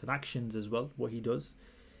existence and actions as well, what He does,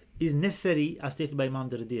 is necessary as stated by Imam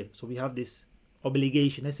al-Dardir. So we have this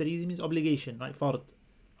obligation. Necessary means obligation, right? Fard.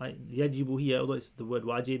 Right? Yajibu here, although it's the word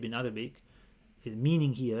wajib in Arabic, his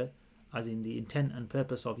meaning here, as in the intent and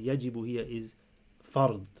purpose of yajibu here, is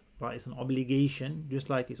fard. Right? It's an obligation, just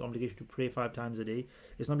like it's an obligation to pray 5 times a day.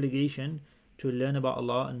 It's an obligation to learn about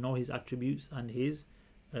Allah and know His attributes and His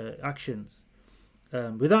actions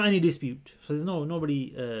without any dispute. So there's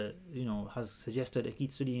nobody has suggested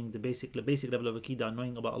studying the basic level of Aqidah,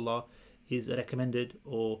 knowing about Allah is recommended,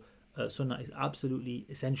 or Sunnah is absolutely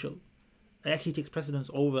essential. It actually takes precedence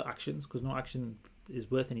over actions, because no action is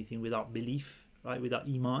worth anything without belief, right? Without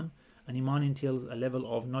Iman. And Iman entails a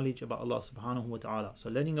level of knowledge about Allah subhanahu wa ta'ala. So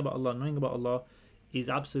learning about Allah, knowing about Allah is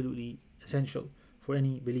absolutely essential for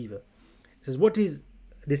any believer. It says, what is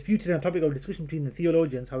disputed on topic of discussion between the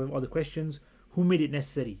theologians, however, are the questions: who made it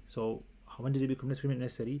necessary? So when did it become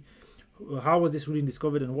necessary? How was this ruling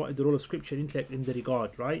discovered, and what is the role of scripture and intellect in the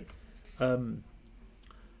regard, right?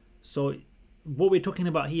 So what we're talking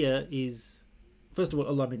about here is, first of all,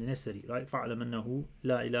 Allah made it necessary, right? فَعْلَمْ أَنَّهُ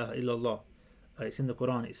لَا إِلَهَ إِلَّا اللَّهِ. It's in the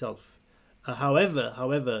Quran itself.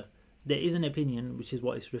 However, there is an opinion, which is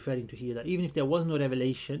what it's referring to here, that even if there was no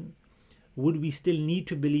revelation, would we still need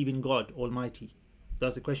to believe in God Almighty?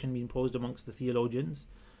 That's the question being posed amongst the theologians,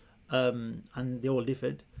 and they all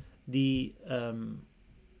differed. The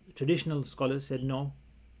traditional scholars said no.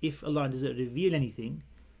 If Allah doesn't reveal anything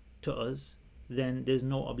to us, then there's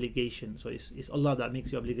no obligation. So it's Allah that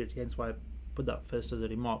makes you obligatory. Hence why I put that first as a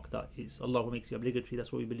remark, that it's Allah who makes you obligatory.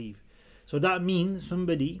 That's what we believe. So that means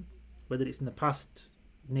somebody, whether it's in the past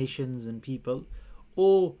nations and people,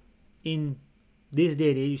 or in this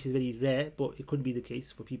day and age, which is very rare, but it could be the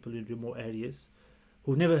case for people in remote areas,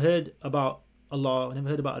 who've never heard about Allah, never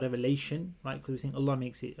heard about a revelation, right? Because we think Allah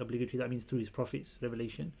makes it obligatory. That means through His prophets,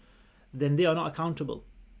 revelation. Then they are not accountable.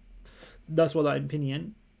 That's what that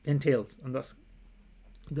opinion entails, and that's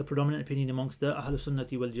the predominant opinion amongst the Ahlul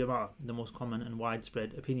Sunnati wal Jama'ah, the most common and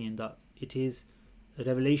widespread opinion, that it is a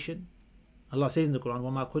revelation. Allah says in the Quran,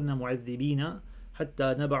 وَمَا كُنَّا مُعَذِّبِينَ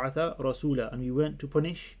حَتَّى نَبَعَثَ رَسُولًا, and we weren't to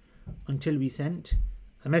punish until we sent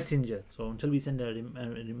a messenger. So until we send a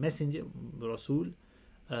messenger, Rasul,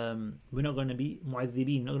 we're not going to be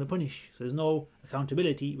mu'adhibeen, not going to punish. So there's no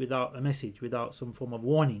accountability without a message, without some form of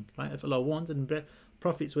warning, right? If Allah warns, and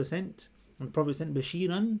prophets were sent, and the prophet sent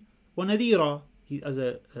Bashiran wa Nadhira, as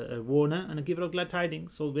a warner and a giver of glad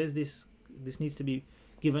tidings. So where's this needs to be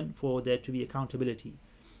given for there to be accountability.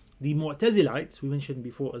 The Mu'tazilites, we mentioned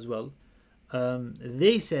before as well,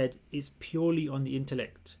 They said it's purely on the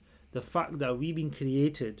intellect. The fact that we've been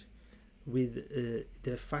created with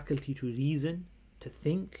the faculty to reason, to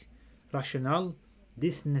think, rationale,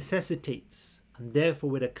 this necessitates, and therefore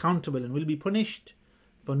we're accountable and will be punished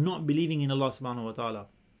for not believing in Allah subhanahu wa ta'ala.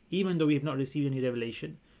 Even though we have not received any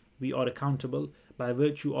revelation, we are accountable by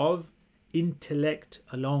virtue of intellect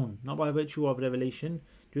alone, not by virtue of revelation,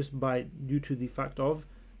 just by due to the fact of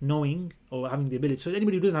knowing or having the ability. So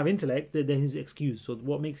anybody who doesn't have intellect, then his excuse. So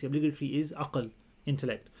what makes it obligatory is aql,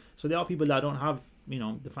 intellect. So there are people that don't have,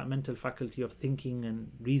 the mental faculty of thinking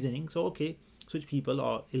and reasoning. So okay, such people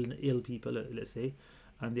are ill people, let's say,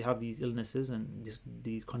 and they have these illnesses and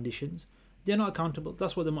these conditions. They're not accountable.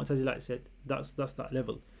 That's what the Mu'tazilites said. That's that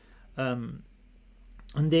level. And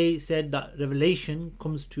they said that revelation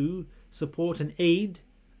comes to support and aid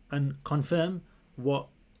and confirm what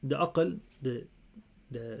the aql,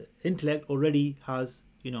 the intellect already has,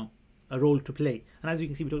 a role to play. And as you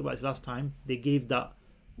can see, we talked about this last time, they gave that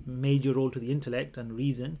major role to the intellect and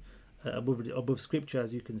reason above scripture,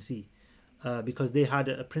 as you can see, because they had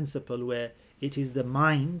a principle where it is the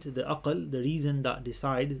mind, the aql, the reason that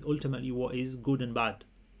decides ultimately what is good and bad.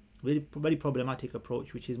 Very, very problematic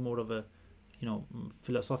approach, which is more of a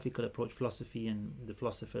philosophical approach, philosophy and the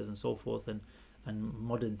philosophers and so forth, and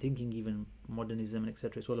modern thinking, even modernism,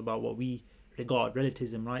 etc. It's all about what we regard,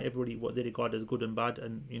 relativism, right? Everybody, what they regard as good and bad,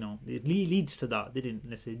 and it leads to that. They didn't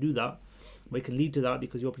necessarily do that, but it can lead to that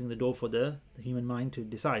because you're opening the door for the human mind to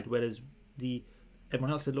decide. Whereas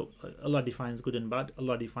everyone else said, look, Allah defines good and bad.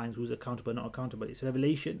 Allah defines who's accountable, not accountable. It's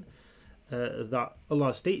revelation that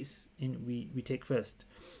Allah states we take first.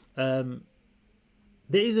 There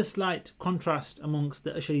is a slight contrast amongst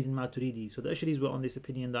the Ash'aris and Maturidis. So the Ash'aris were on this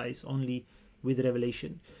opinion that it's only with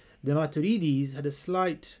revelation. The Maturidis had a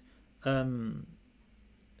slight, sort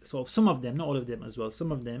of, some of them, not all of them as well,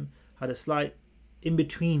 some of them had a slight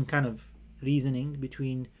in-between kind of reasoning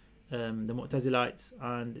between the Mu'tazilites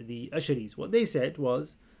and the Ash'aris. What they said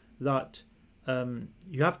was that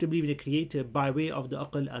you have to believe in a creator by way of the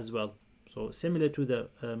aql as well. So similar to the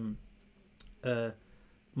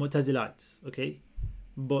Mu'tazilites, okay?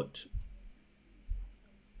 But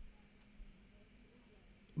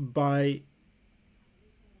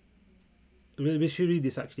we should read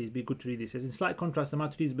this actually, it'd be good to read this. As in slight contrast, the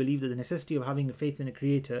Maturidis believe that the necessity of having a faith in a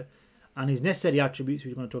creator and his necessary attributes,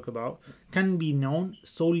 which we're going to talk about, can be known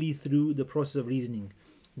solely through the process of reasoning.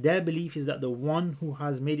 Their belief is that the one who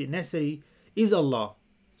has made it necessary is Allah.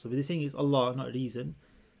 So they're saying it's Allah, not reason,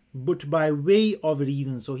 but by way of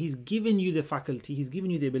reason. So he's given you the faculty, he's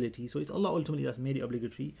given you the ability. So it's Allah ultimately that's made it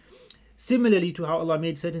obligatory. Similarly to how Allah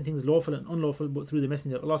made certain things lawful and unlawful, but through the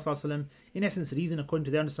Messenger of Allah, in essence, reason, according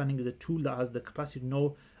to their understanding, is a tool that has the capacity to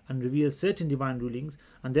know and reveal certain divine rulings.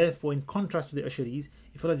 And therefore, in contrast to the Ash'aris,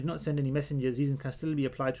 if Allah did not send any messengers, reason can still be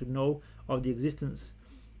applied to know of the existence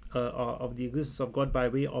of God by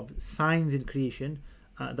way of signs in creation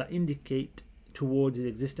that indicate towards his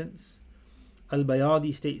existence.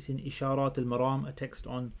 Al-Bayadi states in Isharat al-Maram, a text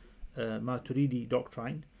on Maturidi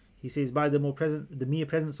doctrine, he says, by the mere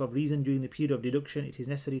presence of reason during the period of deduction, it is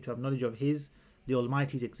necessary to have knowledge of His, the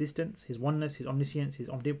Almighty's existence, His oneness, His omniscience, His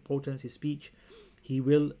omnipotence, His speech, His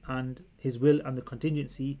will and the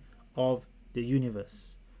contingency of the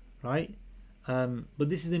universe. Right? But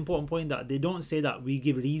this is the important point, that they don't say that we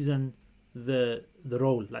give reason the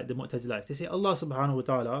role, like the Mu'tazilites. They say Allah subhanahu wa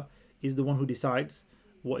ta'ala is the one who decides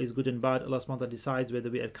what is good and bad. Allah subhanahu wa ta'ala decides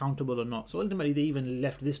whether we are accountable or not. So ultimately they even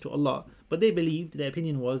left this to Allah, but they believed, their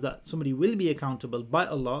opinion was that somebody will be accountable by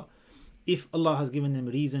Allah if Allah has given them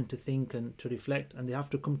reason to think and to reflect, and they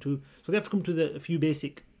have to come to the few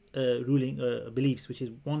basic beliefs, which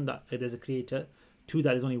is one, that there's a creator, two,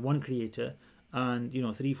 that there's only one creator, and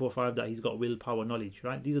 3, 4, 5, that he's got will, power, knowledge,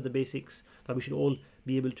 right? These are the basics that we should all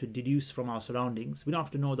be able to deduce from our surroundings. We don't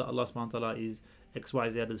have to know that Allah subhanahu wa ta'ala is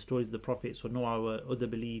XYZ, the stories of the prophets, or know our other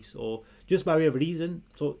beliefs, or just by way of reason.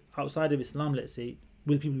 So outside of Islam, let's say,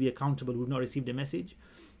 will people be accountable who have not received a message?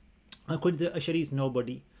 According to the Ash'aris,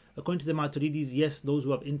 nobody. According to the Maturidis, yes, those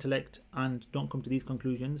who have intellect and don't come to these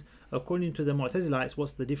conclusions. According to the Mu'tazilites,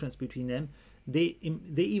 what's the difference between them? They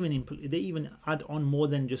even add on more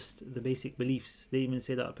than just the basic beliefs. They even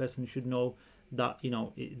say that a person should know that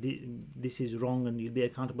this is wrong and you'll be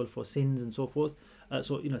accountable for sins and so forth.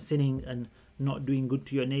 Sinning and not doing good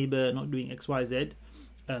to your neighbor, not doing XYZ,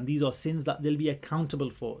 these are sins that they'll be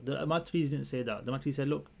accountable for. The Maturidis didn't say that. The Maturidis said,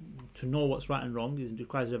 look, to know what's right and wrong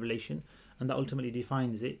requires revelation, and that ultimately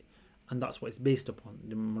defines it, and that's what it's based upon.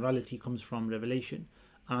 The morality comes from revelation,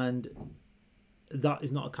 and that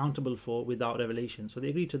is not accountable for without revelation. So they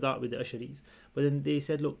agreed to that with the Ash'aris. But then they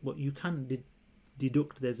said, look, but you can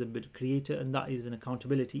deduct there's a creator, and that is an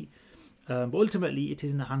accountability. But ultimately, it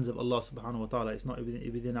is in the hands of Allah subhanahu wa ta'ala. It's not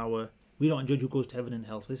within our. We don't judge who goes to heaven and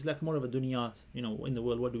hell. So it's like more of a dunya, in the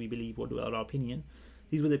world. What do we believe? What do our opinion?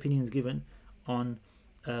 These were the opinions given on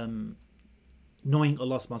knowing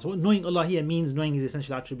Allah subhanahu wa ta'ala. So knowing Allah here means knowing His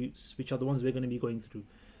essential attributes, which are the ones we're going to be going through.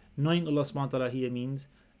 Knowing Allah subhanahu wa ta'ala here means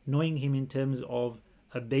knowing Him in terms of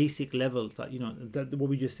a basic level. That that what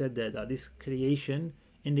we just said there, that this creation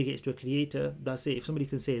indicates to a creator. That's it. If somebody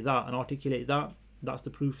can say that and articulate that, that's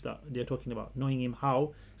the proof that they're talking about. Knowing Him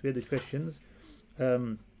how. So we have the questions.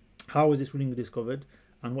 How was this ruling discovered,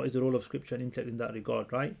 and what is the role of scripture and intellect in that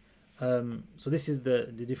regard, right? So this is the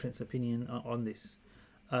difference opinion on this.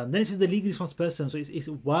 Then it says the legally responsible person. So it's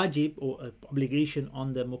wajib, or obligation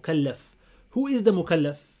on the mukallaf. Who is the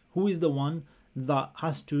mukallaf? Who is the one that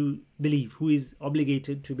has to believe? Who is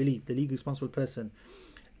obligated to believe? The legally responsible person.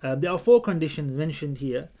 There are 4 conditions mentioned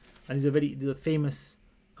here, and these are famous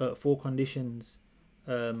 4 conditions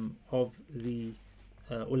of the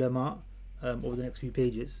ulama over the next few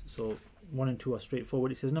pages. So 1 and 2 are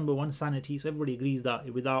straightforward. It says number 1, sanity. So everybody agrees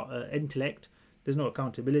that without intellect, there's no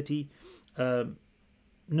accountability.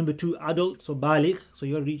 Number 2, adult. So baligh. So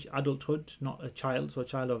you reach adulthood, not a child. So a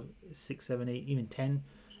child of 6, 7, 8, even 10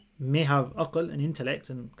 may have aql and intellect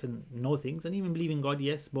and can know things and even believe in God,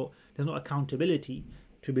 yes, but there's no accountability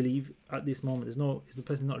to believe at this moment. The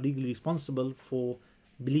person is not legally responsible for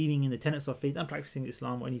believing in the tenets of faith and practicing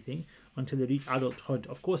Islam or anything until they reach adulthood.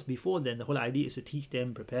 Of course, before then, the whole idea is to teach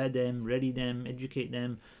them, prepare them, ready them, educate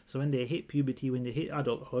them. So when they hit puberty, when they hit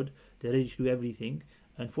adulthood, they're ready to do everything.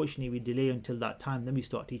 Unfortunately, we delay until that time, then we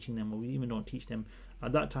start teaching them, or we even don't teach them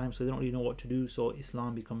at that time, so they don't really know what to do. So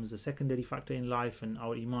Islam becomes a secondary factor in life, and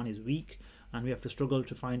our iman is weak, and we have to struggle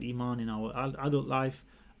to find iman in our adult life.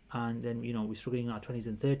 And then we're struggling in our 20s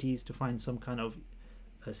and 30s to find some kind of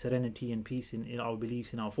serenity and peace in our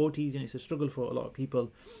beliefs in our 40s. And it's a struggle for a lot of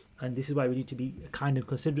people, and this is why we need to be kind and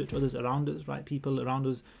considerate to others around us, right? People around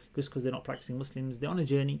us, just because they're not practicing Muslims, they're on a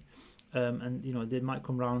journey, and they might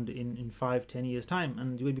come around in 5-10 years time,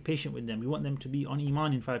 and you will be patient with them. We want them to be on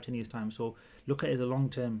iman in 5-10 years time, so look at it as a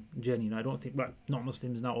long-term journey. I don't think, right, not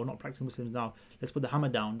Muslims now, or not practicing Muslims now, let's put the hammer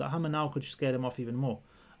down. That hammer now could scare them off even more.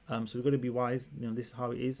 So we've got to be wise. This is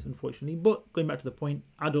how it is, unfortunately. But going back to the point,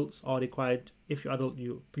 adults are required. If you're adult,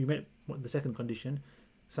 you met the second condition,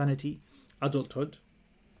 sanity, adulthood.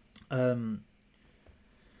 But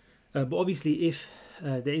obviously, if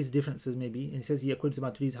there is differences, maybe, and it says here, according to the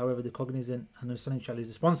Maturidis, however, the cognizant and understanding child is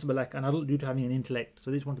responsible like an adult due to having an intellect.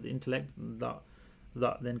 So this one to the intellect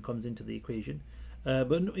that then comes into the equation.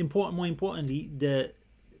 But more importantly, the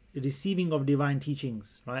receiving of divine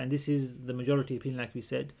teachings, right? And this is the majority opinion, like we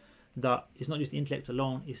said, that it's not just the intellect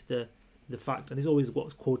alone, it's the fact, and this is always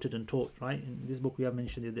what's quoted and taught, right? In this book we have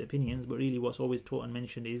mentioned the opinions, but really what's always taught and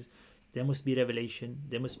mentioned is there must be revelation,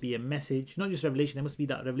 there must be a message, not just revelation, there must be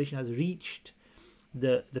that revelation has reached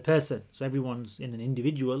the person. So everyone's in an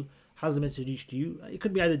individual has the message reached to you. It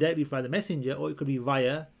could be either directly via the messenger, or it could be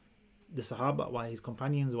via the Sahaba, via his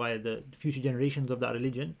companions, via the future generations of that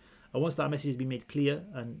religion. And once that message has been made clear,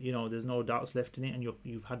 and there's no doubts left in it, and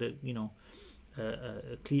you've had a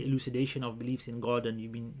clear elucidation of beliefs in God, and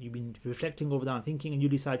you've been reflecting over that and thinking, and you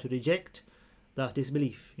decide to reject that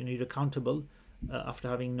disbelief, you're accountable after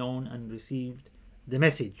having known and received the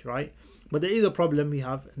message, right? But there is a problem we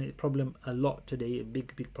have, and a problem a lot today, a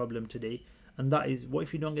big problem today, and that is, what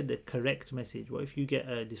if you don't get the correct message? What if you get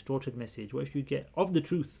a distorted message? What if you get of the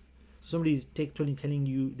truth? So somebody's telling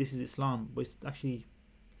you this is Islam, but it's actually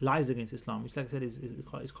lies against Islam, which, like I said,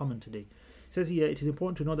 is common today. It says here, it is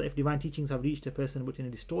important to know that if divine teachings have reached a person but in a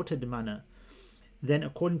distorted manner, then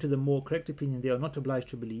according to the more correct opinion, they are not obliged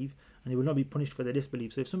to believe, and they will not be punished for their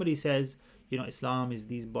disbelief. So if somebody says, Islam is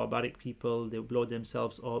these barbaric people, they blow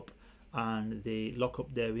themselves up, and they lock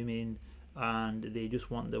up their women, and they just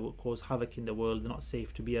want to cause havoc in the world, they're not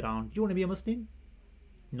safe to be around, do you want to be a Muslim?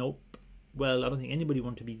 Nope. Well, I don't think anybody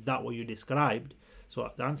wants to be that what you described. So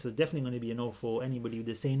the answer is definitely going to be a no for anybody with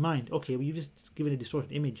the sane mind. Okay, well, you've just given a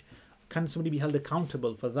distorted image. Can somebody be held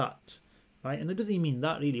accountable for that? Right? And it doesn't mean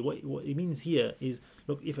that really. What it means here is,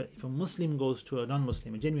 look, if a Muslim goes to a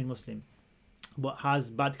non-Muslim, a genuine Muslim, but has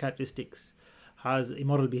bad characteristics, has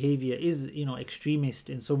immoral behavior, is extremist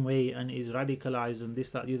in some way, and is radicalized and this,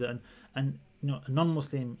 that, the other, and a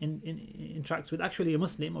non-Muslim interacts with actually a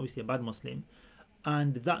Muslim, obviously a bad Muslim,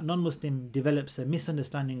 and that non-Muslim develops a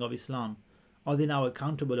misunderstanding of Islam, are they now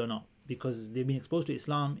accountable or not? Because they've been exposed to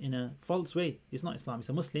Islam in a false way. It's not Islam, it's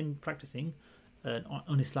a Muslim practicing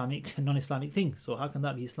un-Islamic, non-Islamic things. So how can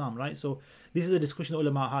that be Islam, right? So this is a discussion the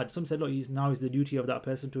ulama had. Some said, look, now is the duty of that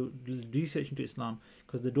person to research into Islam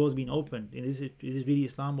because the door's been opened. Is it really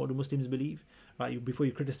Islam? What do Muslims believe? Right? Before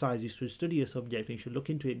you criticize, you should study a subject and you should look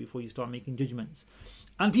into it before you start making judgments.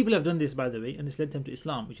 And people have done this, by the way, and it's led them to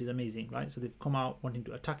Islam, which is amazing, right? So they've come out wanting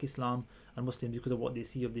to attack Islam and Muslims because of what they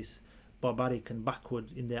see of this barbaric and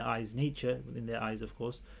backward in their eyes nature, in their eyes, of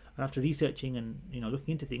course. And after researching and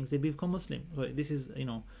looking into things, they become Muslim. So this is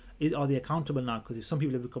are they accountable now? Because if some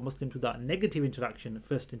people have become Muslim to that negative interaction, the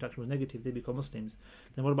first interaction was negative, they become Muslims.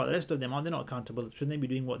 Then what about the rest of them? Are they not accountable? Shouldn't they be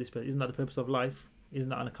doing what this person? Isn't that the purpose of life? Isn't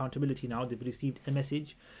that an accountability now? They've received a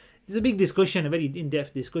message. It's a big discussion, a very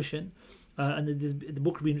in-depth discussion. And the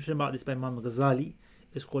book being written about this by Imam Ghazali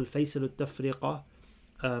is called Faisal al-Tafriqa,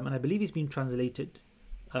 and I believe it's been translated.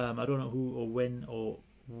 I don't know who or when or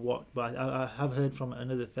what, but I have heard from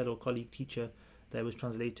another fellow colleague teacher that it was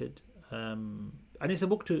translated. And it's a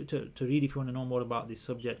book to read if you want to know more about this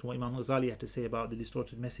subject, what Imam Ghazali had to say about the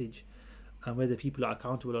distorted message and whether people are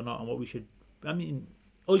accountable or not, and what we should. I mean,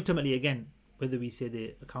 ultimately, again, whether we say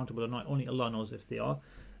they're accountable or not, only Allah knows if they are.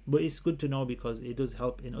 But it's good to know because it does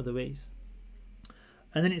help in other ways.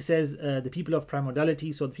 And then it says the people of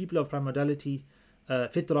primordiality. So the people of primordiality,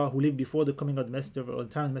 Fitra, who lived before the coming of the Messenger or the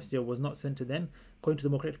time the Messenger was not sent to them, according to the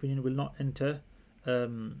more correct opinion, will not enter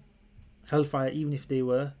hellfire even if they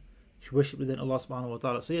were worshipped within Allah subhanahu wa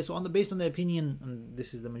ta'ala. So yeah, so based on their opinion, and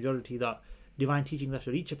this is the majority, that divine teachings have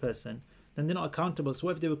to reach a person, then they're not accountable. So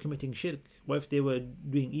what if they were committing shirk? What if they were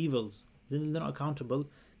doing evils? Then they're not accountable.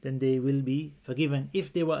 Then they will be forgiven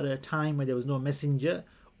if they were at a time where there was no messenger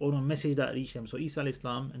or no message that reached them. So Isa alayhi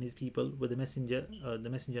salam and his people were the messenger and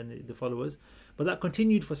the followers. But that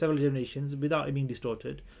continued for several generations without it being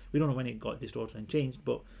distorted. We don't know when it got distorted and changed,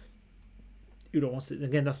 but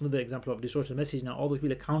again, that's another example of distorted message. Now, all those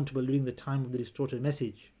people accountable during the time of the distorted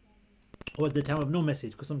message, or at the time of no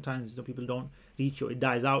message, because sometimes people don't reach or it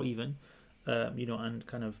dies out even, and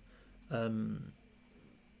kind of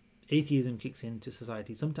atheism kicks into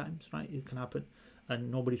society sometimes, right? It can happen. And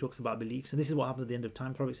nobody talks about beliefs. And this is what happens at the end of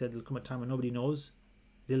time. Prophet said there'll come a time when nobody knows.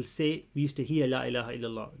 They'll say, we used to hear La ilaha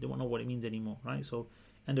illallah. They won't know what it means anymore, right? So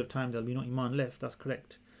end of time, there'll be no iman left. That's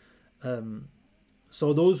correct.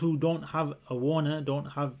 So those who don't have a warner, don't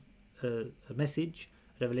have a message,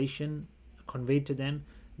 revelation conveyed to them,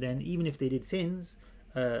 then even if they did sins,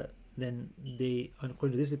 then they,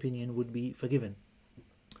 according to this opinion, would be forgiven.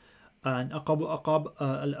 And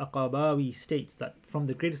al-Aqabawi states that from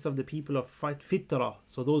the greatest of the people of Fitra,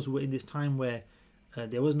 so those who were in this time where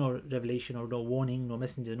there was no revelation or no warning, no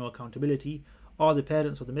messenger, no accountability, are the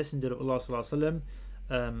parents of the Messenger of Allah sallallahu alaihi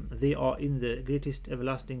wasallam. They are in the greatest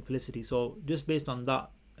everlasting felicity. So just based on that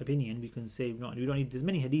opinion, we can say we don't need. There's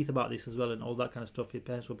many hadith about this as well and all that kind of stuff. Your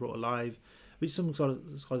parents were brought alive, which some sort of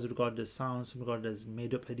scholars regard as sound, some regard as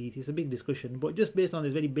made up hadith. It's a big discussion, but just based on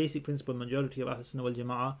this very basic principle, majority of Ahl Sunnah wal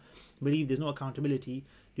Jama'ah believe there's no accountability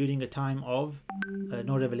during a time of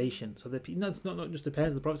no revelation. So that's not just the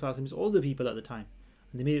parents of the Prophet, it's all the people at the time.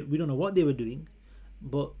 And we don't know what they were doing,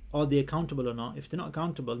 but are they accountable or not? If they're not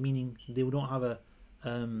accountable, meaning they don't have a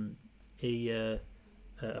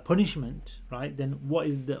punishment, right? Then what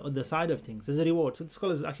is the other side of things? There's a reward. So the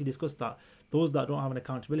scholars actually discussed that those that don't have an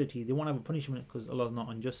accountability, they won't have a punishment because Allah is not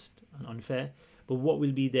unjust and unfair. But what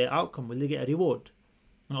will be their outcome? Will they get a reward?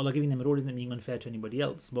 And Allah giving them a reward isn't being unfair to anybody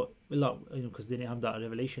else, but Allah, because they didn't have that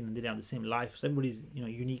revelation and they didn't have the same life. So everybody's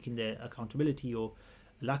unique in their accountability or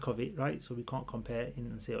lack of it, right? So we can't compare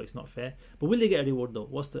and say, oh, it's not fair. But will they get a reward though?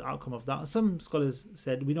 What's the outcome of that? And some scholars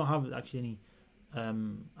said we don't have actually any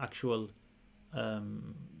actual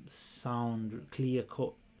sound,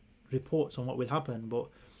 clear-cut reports on what will happen, but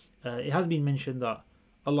it has been mentioned that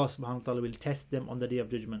Allah subhanahu wa ta'ala will test them on the day of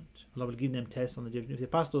judgment. Allah will give them tests on the day of judgment. If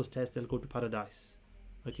they pass those tests, they'll go to paradise.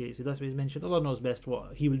 Okay, so that's what is mentioned. Allah knows best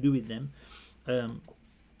what He will do with them.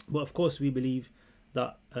 But of course we believe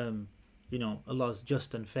that Allah is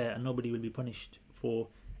just and fair and nobody will be punished for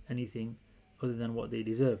anything other than what they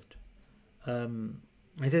deserved.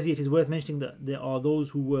 It says it is worth mentioning that there are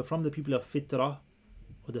those who were from the people of Fitra,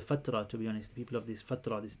 or the Fatra, to be honest, the people of this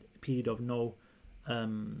Fatra, this period of no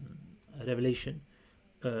revelation,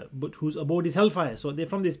 but whose abode is hellfire. So they're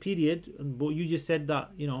from this period, but you just said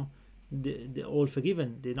that they're all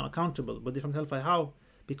forgiven, they're not accountable, but they're from hellfire. How?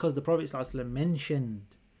 Because the Prophet ﷺ mentioned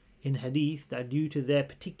in hadith that due to their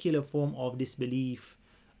particular form of disbelief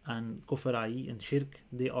and kufrai and shirk,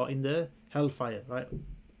 they are in the hellfire, right?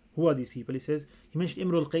 Who are these people? He says, he mentioned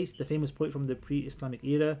Imrul Qais, the famous poet from the pre-Islamic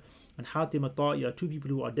era, and Hatim al-Ta'i are two people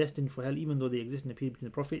who are destined for hell even though they exist in the period between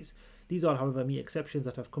the prophets. These are, however, mere exceptions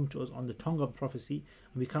that have come to us on the tongue of prophecy,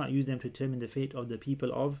 and we cannot use them to determine the fate of the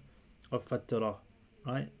people of Fattara,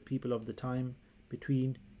 right? People of the time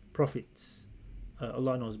between prophets.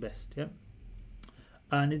 Allah knows best, yeah?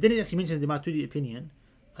 And then it actually mentions the Maturidi opinion.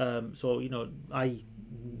 So, you know,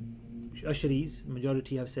 Ash'aris,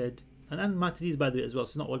 majority have said, and Maturidis by the way as well,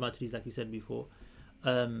 so not all Maturidis like we said before,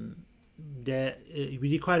 we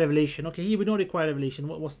require revelation. Okay, here we don't require revelation.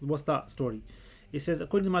 What's that story? It says,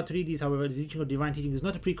 according to Maturidis, however, the teaching of divine teaching is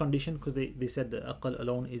not a precondition, because they said that aql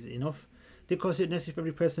alone is enough. They consider it necessary for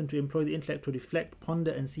every person to employ the intellect to reflect,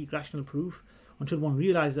 ponder and seek rational proof until one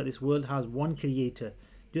realizes that this world has one creator,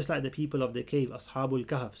 just like the people of the cave, Ashabul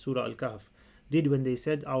Kahf, Surah Al-Kahf, did when they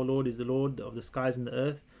said, our Lord is the Lord of the skies and the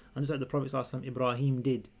earth. And just like the Prophet ﷺ, Ibrahim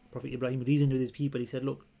did. Prophet Ibrahim reasoned with his people. He said,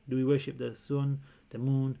 look, do we worship the sun, the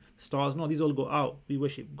moon, the stars? No, these all go out. We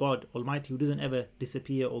worship God Almighty, who doesn't ever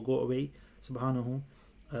disappear or go away, subhanahu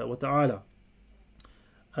wa ta'ala.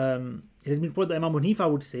 It has been reported that Imam Hanifa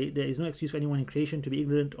would say there is no excuse for anyone in creation to be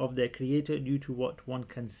ignorant of their creator due to what one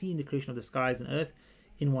can see in the creation of the skies and earth,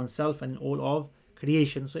 in oneself and in all of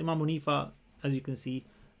creation. So Imam Hanifa, as you can see,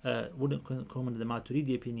 wouldn't come under the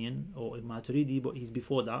Maturidi opinion or Maturidi, but he's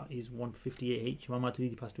before that. He's 158 AH. Imam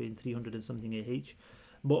Maturidi passed away in 300 and something AH.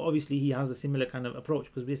 But obviously he has a similar kind of approach,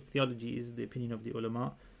 because this theology is the opinion of the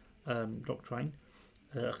ulama, doctrine,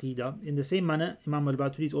 Aqidah. In the same manner, Imam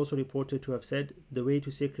al-Maturidi is also reported to have said, the way to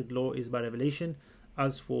sacred law is by revelation.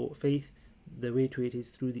 As for faith, the way to it is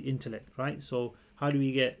through the intellect, right? So how do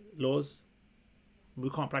we get laws? We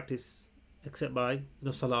can't practice except by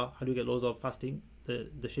Salah. How do we get laws of fasting?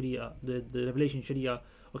 The Sharia, the revelation Sharia,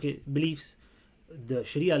 okay, beliefs, the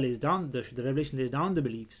Sharia lays down, the revelation lays down the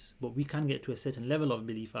beliefs, but we can get to a certain level of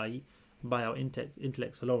belief, i.e. by our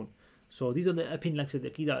intellects alone. So these are the opinions. Like I said, the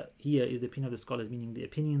Aqidah here is the opinion of the scholars, meaning the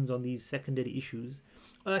opinions on these secondary issues.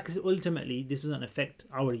 Like I said, ultimately, this doesn't affect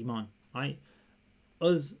our Iman, right?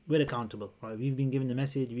 Us, we're accountable, right? We've been given the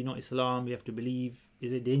message, we know Islam, we have to believe.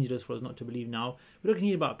 Is it dangerous for us not to believe now? We're talking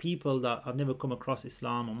here about people that have never come across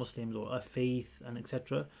Islam or Muslims or a faith and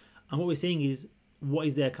etc. And what we're saying is, what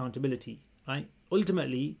is their accountability, right?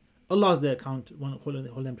 Ultimately, Allah is their account,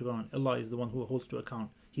 hold them to account. Allah is the one who holds to account.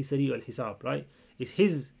 He's Sari al-Hisab, right? It's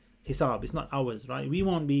His Hisab, it's not ours, right? We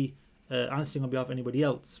won't be answering on behalf of anybody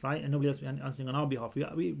else, right? And nobody else will be answering on our behalf.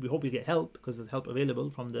 We hope we get help, because there's help available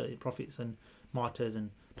from the prophets and martyrs and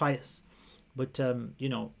pious. But you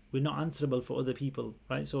know, we're not answerable for other people,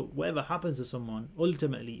 right? So whatever happens to someone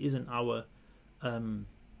ultimately isn't our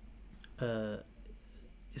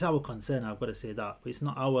it's our concern. I've got to say that, but it's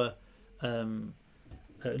not our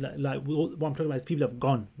like what I'm talking about is people have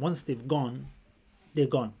gone. Once they've gone, they're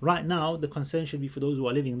gone. Right now, the concern should be for those who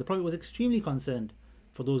are living. The Prophet was extremely concerned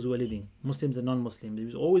for those who are living, Muslims and non-Muslims. He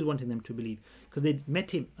was always wanting them to believe, because they'd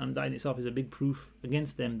met him, and that in itself is a big proof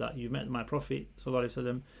against them that you've met my Prophet sallallahu alaihi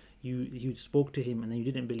wasallam. You spoke to him and then you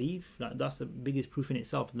didn't believe. That's the biggest proof in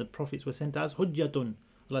itself. And the prophets were sent as hujjatun.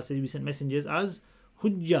 Allah said we sent messengers as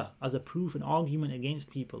hujjah, as a proof and argument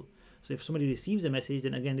against people. So if somebody receives a message,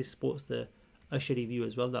 then again this supports the Ash'ari view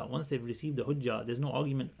as well, that once they've received the hujjah, there's no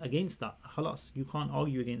argument against that. Khalas, you can't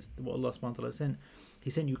argue against what Allah subhanahu wa ta'ala sent.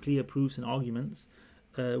 He sent you clear proofs and arguments,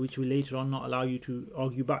 which will later on not allow you to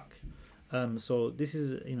argue back. So this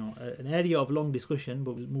is, you know, an area of long discussion,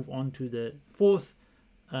 but we'll move on to the fourth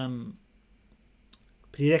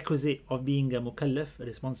prerequisite of being a mukallaf, a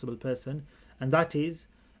responsible person, and that is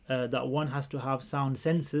that one has to have sound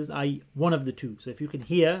senses, i.e. one of the two. So if you can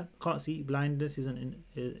hear, can't see, blindness isn't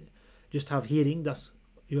just have hearing, that's,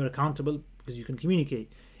 you're accountable because you can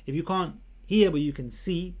communicate. If you can't hear but you can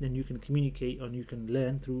see, then you can communicate and you can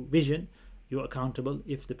learn through vision. You're accountable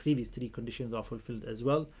if the previous three conditions are fulfilled as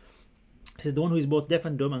well. It says the one who is both deaf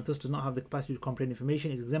and dumb and thus does not have the capacity to comprehend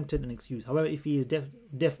information is exempted and excused. However, if he is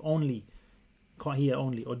deaf only, can't hear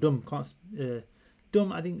only, or dumb, can't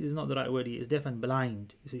dumb, I think is not the right word here. It's deaf and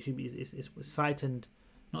blind. So it should be it's sight and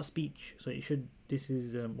not speech. So it should. This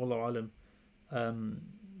is wallahu alam.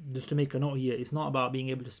 Just to make a note here, it's not about being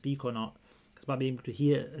able to speak or not. It's about being able to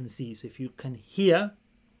hear and see. So if you can hear,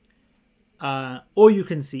 or you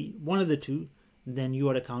can see, one of the two, then you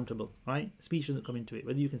are accountable, right? Speech doesn't come into it.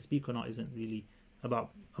 Whether you can speak or not isn't really about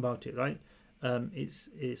it, right?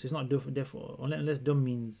 It's not deaf or, unless dumb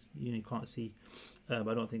means you can't see, but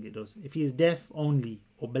I don't think it does. If he is deaf only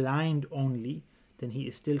or blind only, then he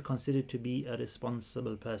is still considered to be a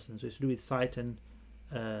responsible person. So it's to do with sight and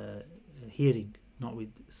hearing, not with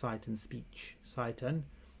sight and speech. Sight and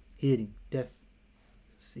hearing, deaf,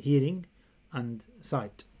 hearing, and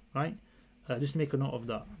sight. right? Just make a note of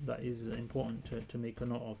that. That is important to make a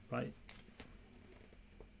note of, right?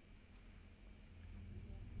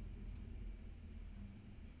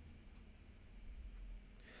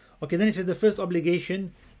 Okay, then it says the first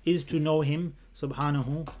obligation is to know Him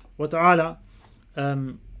subhanahu wa ta'ala.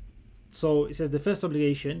 So it says the first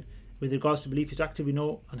obligation with regards to belief is to actively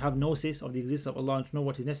know and have gnosis of the existence of Allah and to know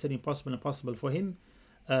what is necessary and possible for Him.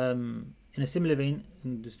 In a similar vein,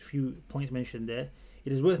 and just a few points mentioned there,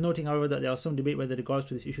 it is worth noting, however, that there are some debate with regards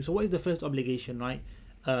to this issue. So what is the first obligation, right?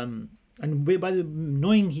 And by the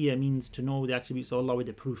knowing here means to know the attributes of Allah with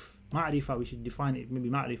the proof. Ma'rifah, we should define it, maybe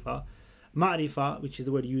ma'rifah. Ma'rifah, which is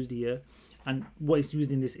the word used here, and what is used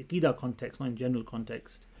in this Aqidah context, not in general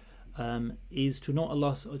context, is to know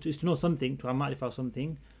Allah, is to know something, to have ma'rifah of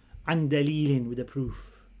something, and dalilin, with the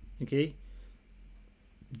proof. Okay?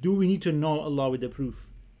 Do we need to know Allah with the proof?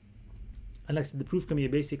 And like I said, the proof can be a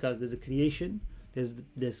basic as there's a creation,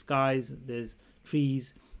 there's skies, there's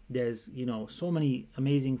trees, there's, you know, so many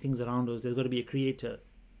amazing things around us. There's got to be a creator.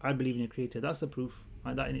 I believe in a creator. That's the proof.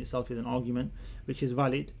 Right? That in itself is an argument which is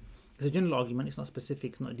valid. It's a general argument. It's not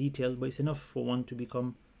specific. It's not detailed, but it's enough for one to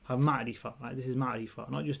have ma'rifah. Right? This is ma'rifah,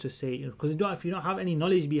 not just to say, because if you don't have any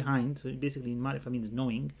knowledge behind, so basically ma'rifah means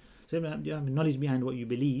knowing. So if you have knowledge behind what you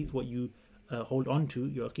believe, what you hold on to,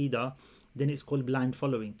 your aqidah, then it's called blind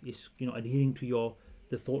following. It's, you know, adhering to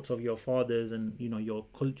the thoughts of your fathers and, you know, your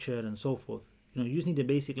culture and so forth. You know, you just need a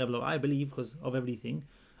basic level of I believe because of everything,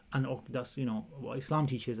 and that's, you know, what Islam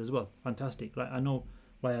teaches as well. Fantastic, right? I know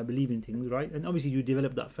why I believe in things, right? And obviously you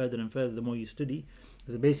develop that further and further the more you study.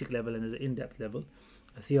 There's a basic level and there's an in-depth level.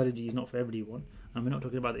 Theology is not for everyone, and we're not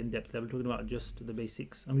talking about the in-depth level. We're talking about just the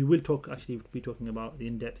basics, and we will be talking about the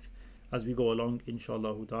in-depth as we go along,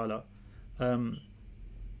 inshallah ta'ala.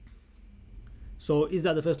 So is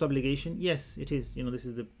that the first obligation? Yes, it is. You know, this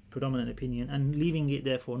is the predominant opinion, and leaving it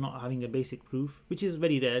therefore not having a basic proof, which is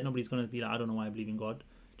very rare. Nobody's going to be like, I don't know why I believe in God,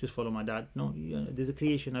 just follow my dad. No, there's a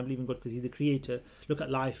creation. I believe in God because He's the creator. Look at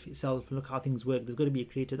life itself, look how things work. There's got to be a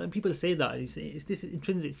creator. And people say that it's this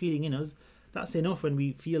intrinsic feeling in us. That's enough. When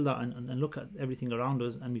we feel that and look at everything around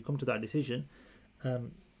us and we come to that decision,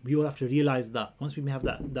 we all have to realize that. Once we have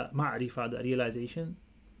that ma'rifah, that realization,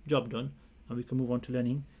 job done, and we can move on to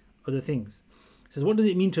learning other things. It says, what does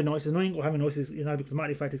it mean to know? It says, knowing or having knowledge in Arabic,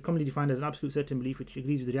 ma'rifah is commonly defined as an absolute certain belief which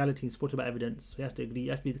agrees with reality and supported by evidence. So he has to agree, it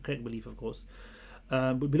has to be the correct belief, of course.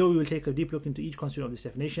 But below we will take a deep look into each constituent of this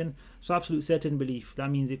definition. So absolute certain belief, that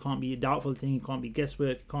means it can't be a doubtful thing, it can't be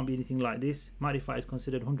guesswork, it can't be anything like this. Ma'rifah is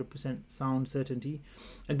considered 100% sound certainty.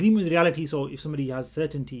 Agreement with reality, so if somebody has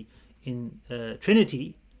certainty in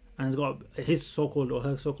Trinity and has got his so-called or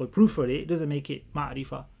her so-called proof for it, it doesn't make it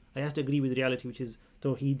ma'rifah. It has to agree with reality, which is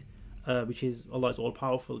tawheed, which is Allah is all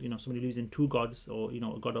powerful. You know, somebody believes in two gods, or, you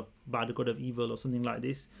know, a god of bad, a god of evil, or something like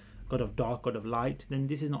this, God of dark, God of light, then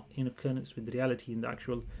this is not in accordance with the reality in the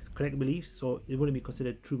actual correct beliefs, so it wouldn't be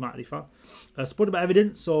considered true ma'rifah. Supported by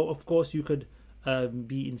evidence, so of course you could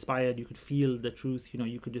be inspired, you could feel the truth, you know,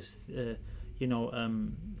 you could just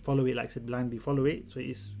follow it, like I said, blindly follow it. So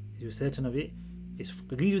you're certain of it, it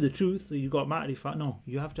agrees with the truth, so you got ma'rifah. No,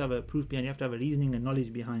 you have to have a proof behind, you have to have a reasoning and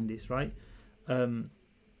knowledge behind this, right?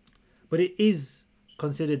 But it is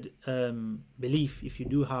considered belief if you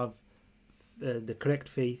do have the correct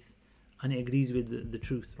faith and it agrees with the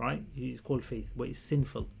truth, right? It's called faith, but it's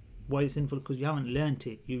sinful. Why is it sinful? Because you haven't learnt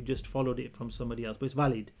it, you've just followed it from somebody else, but it's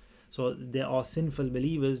valid. So there are sinful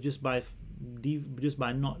believers just by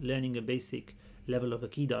not learning a basic level of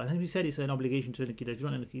Aqidah. And as we said, it's an obligation to learn Aqidah. If you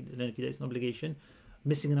don't learn Aqidah, it's an obligation.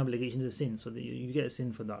 Missing an obligation is a sin, so you get a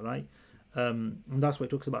sin for that, right? And that's what it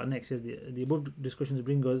talks about next. It says the above discussions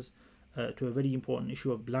bring us to a very important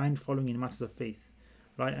issue of blind following in matters of faith,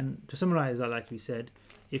 right? And to summarize that, like we said,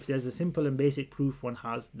 if there's a simple and basic proof one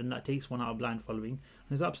has, then that takes one out of blind following. And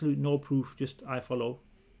there's absolute no proof, just I follow,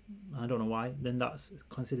 I don't know why, then that's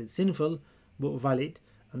considered sinful but valid,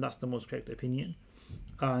 and that's the most correct opinion.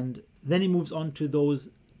 And then it moves on to those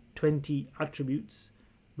 20 attributes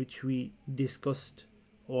which we discussed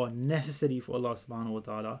are necessary for Allah subhanahu wa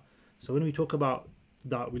ta'ala. So when we talk about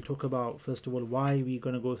that, we'll talk about, first of all, why we're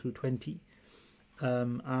going to go through 20,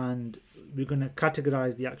 and we're going to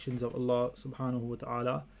categorize the actions of Allah subhanahu wa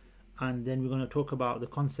ta'ala, and then we're going to talk about the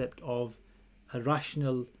concept of a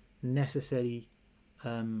rational necessary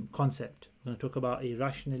concept. We're going to talk about a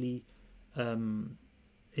rationally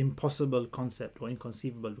impossible concept or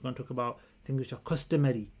inconceivable. We're going to talk about things which are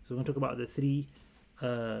customary. So we're going to talk about the three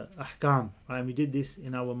ahkam, right? And we did this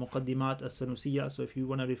in our muqaddimat as-Sanusiyyah, so if you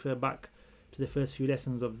want to refer back to the first few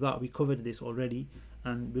lessons of that, we covered this already,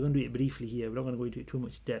 and we're going to do it briefly here. We're not going to go into it too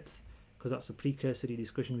much depth because that's a precursory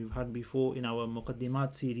discussion we've had before in our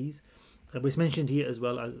Muqaddimat series. But it's mentioned here as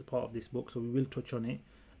well as part of this book, so we will touch on it.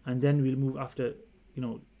 And then we'll move after,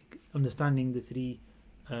 understanding the three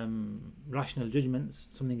rational judgments.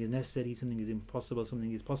 Something is necessary, something is impossible,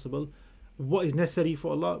 something is possible. What is necessary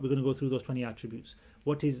for Allah? We're going to go through those 20 attributes.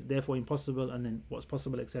 What is therefore impossible, and then what's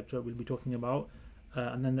possible, etc. we'll be talking about.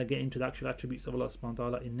 And then they get into the actual attributes of Allah subhanahu wa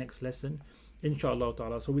ta'ala in next lesson, inshallah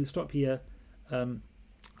ta'ala. So we'll stop here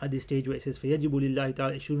at this stage where it says فَيَجِبُ لِلَّهِ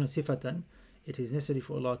تَعَالَى 20 صِفَةً. It is necessary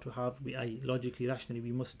for Allah to have, logically, rationally,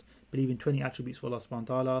 we must believe in 20 attributes for Allah subhanahu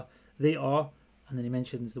wa ta'ala. They are, and then he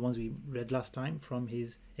mentions the ones we read last time, from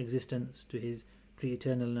his existence to his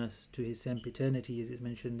pre-eternalness to his sempiternity, as is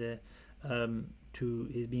mentioned there, to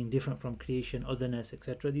his being different from creation, otherness,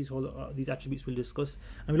 etc. These attributes we'll discuss,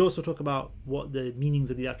 and we'll also talk about what the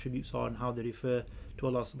meanings of the attributes are and how they refer to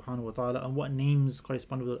Allah subhanahu wa ta'ala, and what names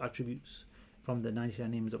correspond with those attributes from the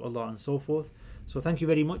 99 names of Allah and so forth. So thank you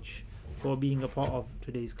very much for being a part of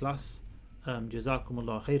today's class.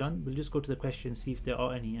 Jazakumullah khairan. We'll just go to the questions, see if there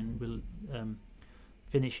are any, and we'll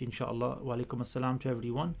finish inshallah. Wa alaikum assalam to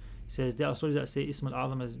everyone. It says there are stories that say Ism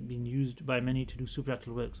al-Azam has been used by many to do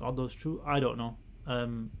supernatural works. Are those true? I don't know.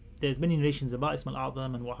 There's many narrations about Ism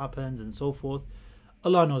al-Azam and what happens and so forth.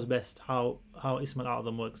 Allah knows best how Ism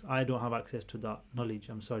al-Azam works. I don't have access to that knowledge,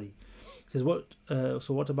 I'm sorry. It says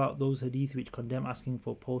what about those hadith which condemn asking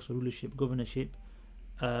for post or rulership, governorship?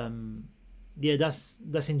 Yeah,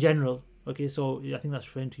 that's in general. Okay, so I think that's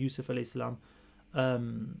referring to Yusuf alayhi salam.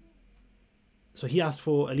 So he asked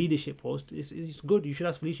for a leadership post. It's good. You should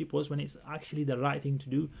ask for leadership post when it's actually the right thing to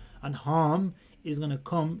do, and harm is going to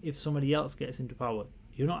come if somebody else gets into power.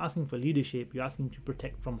 You're not asking for leadership, you're asking to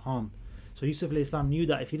protect from harm. So Yusuf alayhi salam knew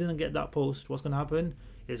that if he doesn't get that post, what's going to happen?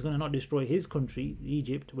 It's going to not destroy his country,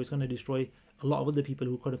 Egypt, but it's going to destroy a lot of other people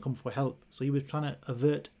who could have come for help. So he was trying to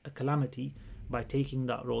avert a calamity by taking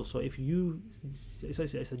that role. So if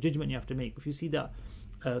it's a judgment you have to make. If you see that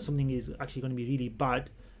something is actually going to be really bad,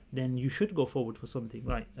 then you should go forward for something,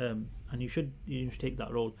 right? And you should take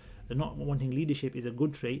that role. Not wanting leadership is a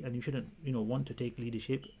good trait, and you shouldn't want to take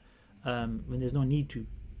leadership when there's no need to.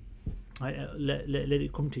 Right? Let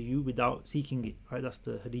it come to you without seeking it. Right? That's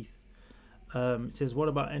the hadith. It says, what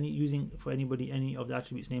about using for anybody any of the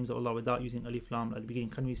attributes, names of Allah without using alif lam at the beginning?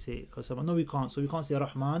 Can we say Qasam? No, we can't. So we can't say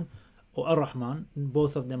Rahman or Ar-Rahman.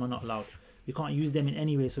 Both of them are not allowed. We can't use them in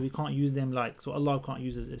any way. So we can't use them so Allah can't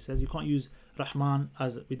use, it says you can't use Rahman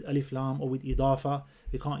as with alif lam or with idafa.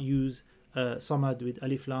 We can't use Samad with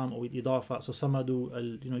alif lam or with idafa. So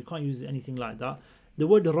Samadu, you can't use anything like that. The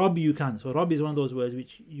word Rabb you can. So Rabb is one of those words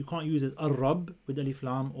which you can't use as Ar-Rabb with alif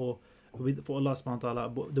lam or for Allah subhanahu wa ta'ala.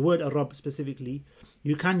 But the word Ar-Rabb specifically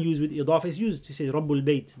you can use with idafa. It's used to say Rabbul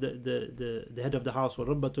Bayt, the head of the house, or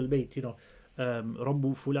Rabbatul Bayt,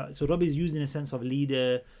 Rabbu Fula. So Rabb is used in a sense of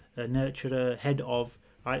leader, nurturer, head of,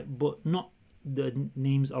 right? But not the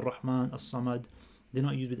names Ar-Rahman, As-Samad. They're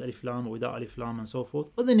not used with alif lam or without alif lam and so forth.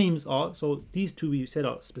 Other names are, so these two we said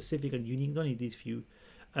are specific and unique, don't need these few.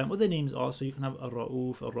 Other names are, so you can have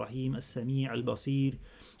Ar-Ra'uf, Ar-Rahim, As-Sami', Al-Basir,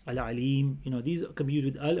 Al-Alim. These can be used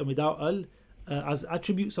with al and without al as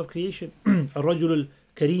attributes of creation. Ar-Rajul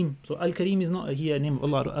Al-Kareem. So Al-Kareem is not here a name of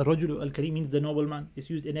Allah. Ar-Rajul Al-Kareem means the noble man. It's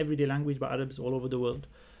used in everyday language by Arabs all over the world.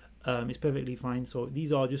 It's perfectly fine. So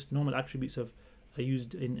these are just normal attributes of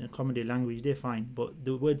used in common day language. They're fine. But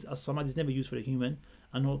the words As-Samad is never used for a human,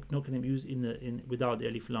 and no can be used without the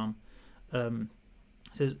alif lam.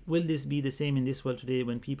 Says, will this be the same in this world today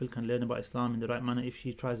when people can learn about Islam in the right manner if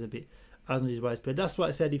she tries a bit as much as widespread? That's what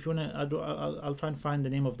I said. If you want to, I'll try and find the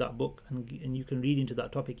name of that book and you can read into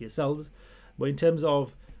that topic yourselves. But in terms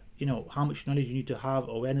of how much knowledge you need to have,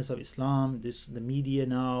 awareness of Islam, the media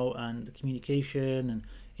now and the communication and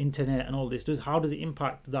internet and all this, how does it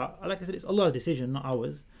impact that? Like I said, it's Allah's decision, not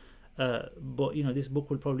ours. But this book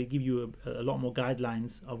will probably give you a lot more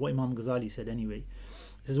guidelines of what Imam Ghazali said anyway.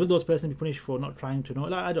 It says, will those persons be punished for not trying to know?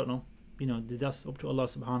 I don't know. That's up to Allah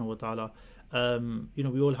subhanahu wa ta'ala.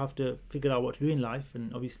 We all have to figure out what to do in life,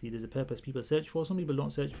 and obviously there's a purpose people search for. Some people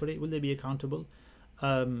don't search for it. Will they be accountable?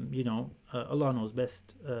 Allah knows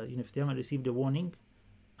best. If they haven't received a warning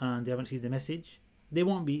and they haven't received the message, they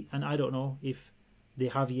won't be, and I don't know if they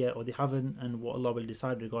have yet or they haven't, and what Allah will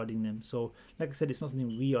decide regarding them. So like I said, it's not something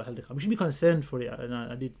we are held accountable. We should be concerned for it, and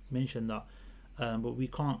I did mention that, but we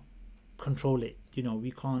can't control it.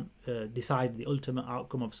 We can't decide the ultimate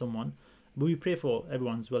outcome of someone, but we pray for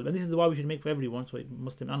everyone as well. And this is the dua we should make for everyone, so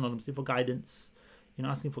Muslim and non-Muslim, for guidance.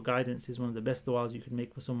 Asking for guidance is one of the best duas you can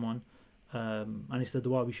make for someone, and it's the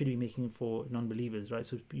dua we should be making for non-believers, right?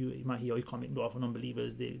 So you might hear, you can't make dua for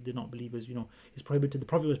non-believers, they're not believers. It's prohibited. The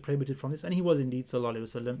Prophet was prohibited from this, and he was indeed, sallallahu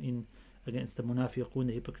alaihi wasallam, in against the munafiqun,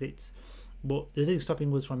 the hypocrites. But there's nothing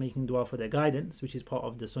stopping us from making dua for their guidance, which is part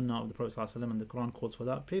of the sunnah of the Prophet ﷺ, and the Quran calls for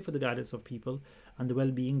that. Pray for the guidance of people and the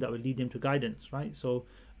well-being that will lead them to guidance, right? So,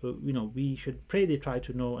 we should pray they try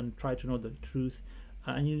to know the truth.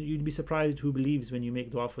 And you'd be surprised who believes when you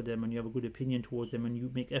make dua for them and you have a good opinion towards them and you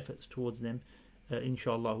make efforts towards them,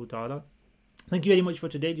 inshallah ta'ala. Thank you very much for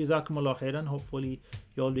today. Jazakumullah khairan. Hopefully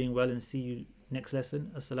you're all doing well, and see you next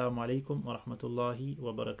lesson. Assalamu alaikum wa rahmatullahi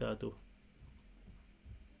wa barakatuh.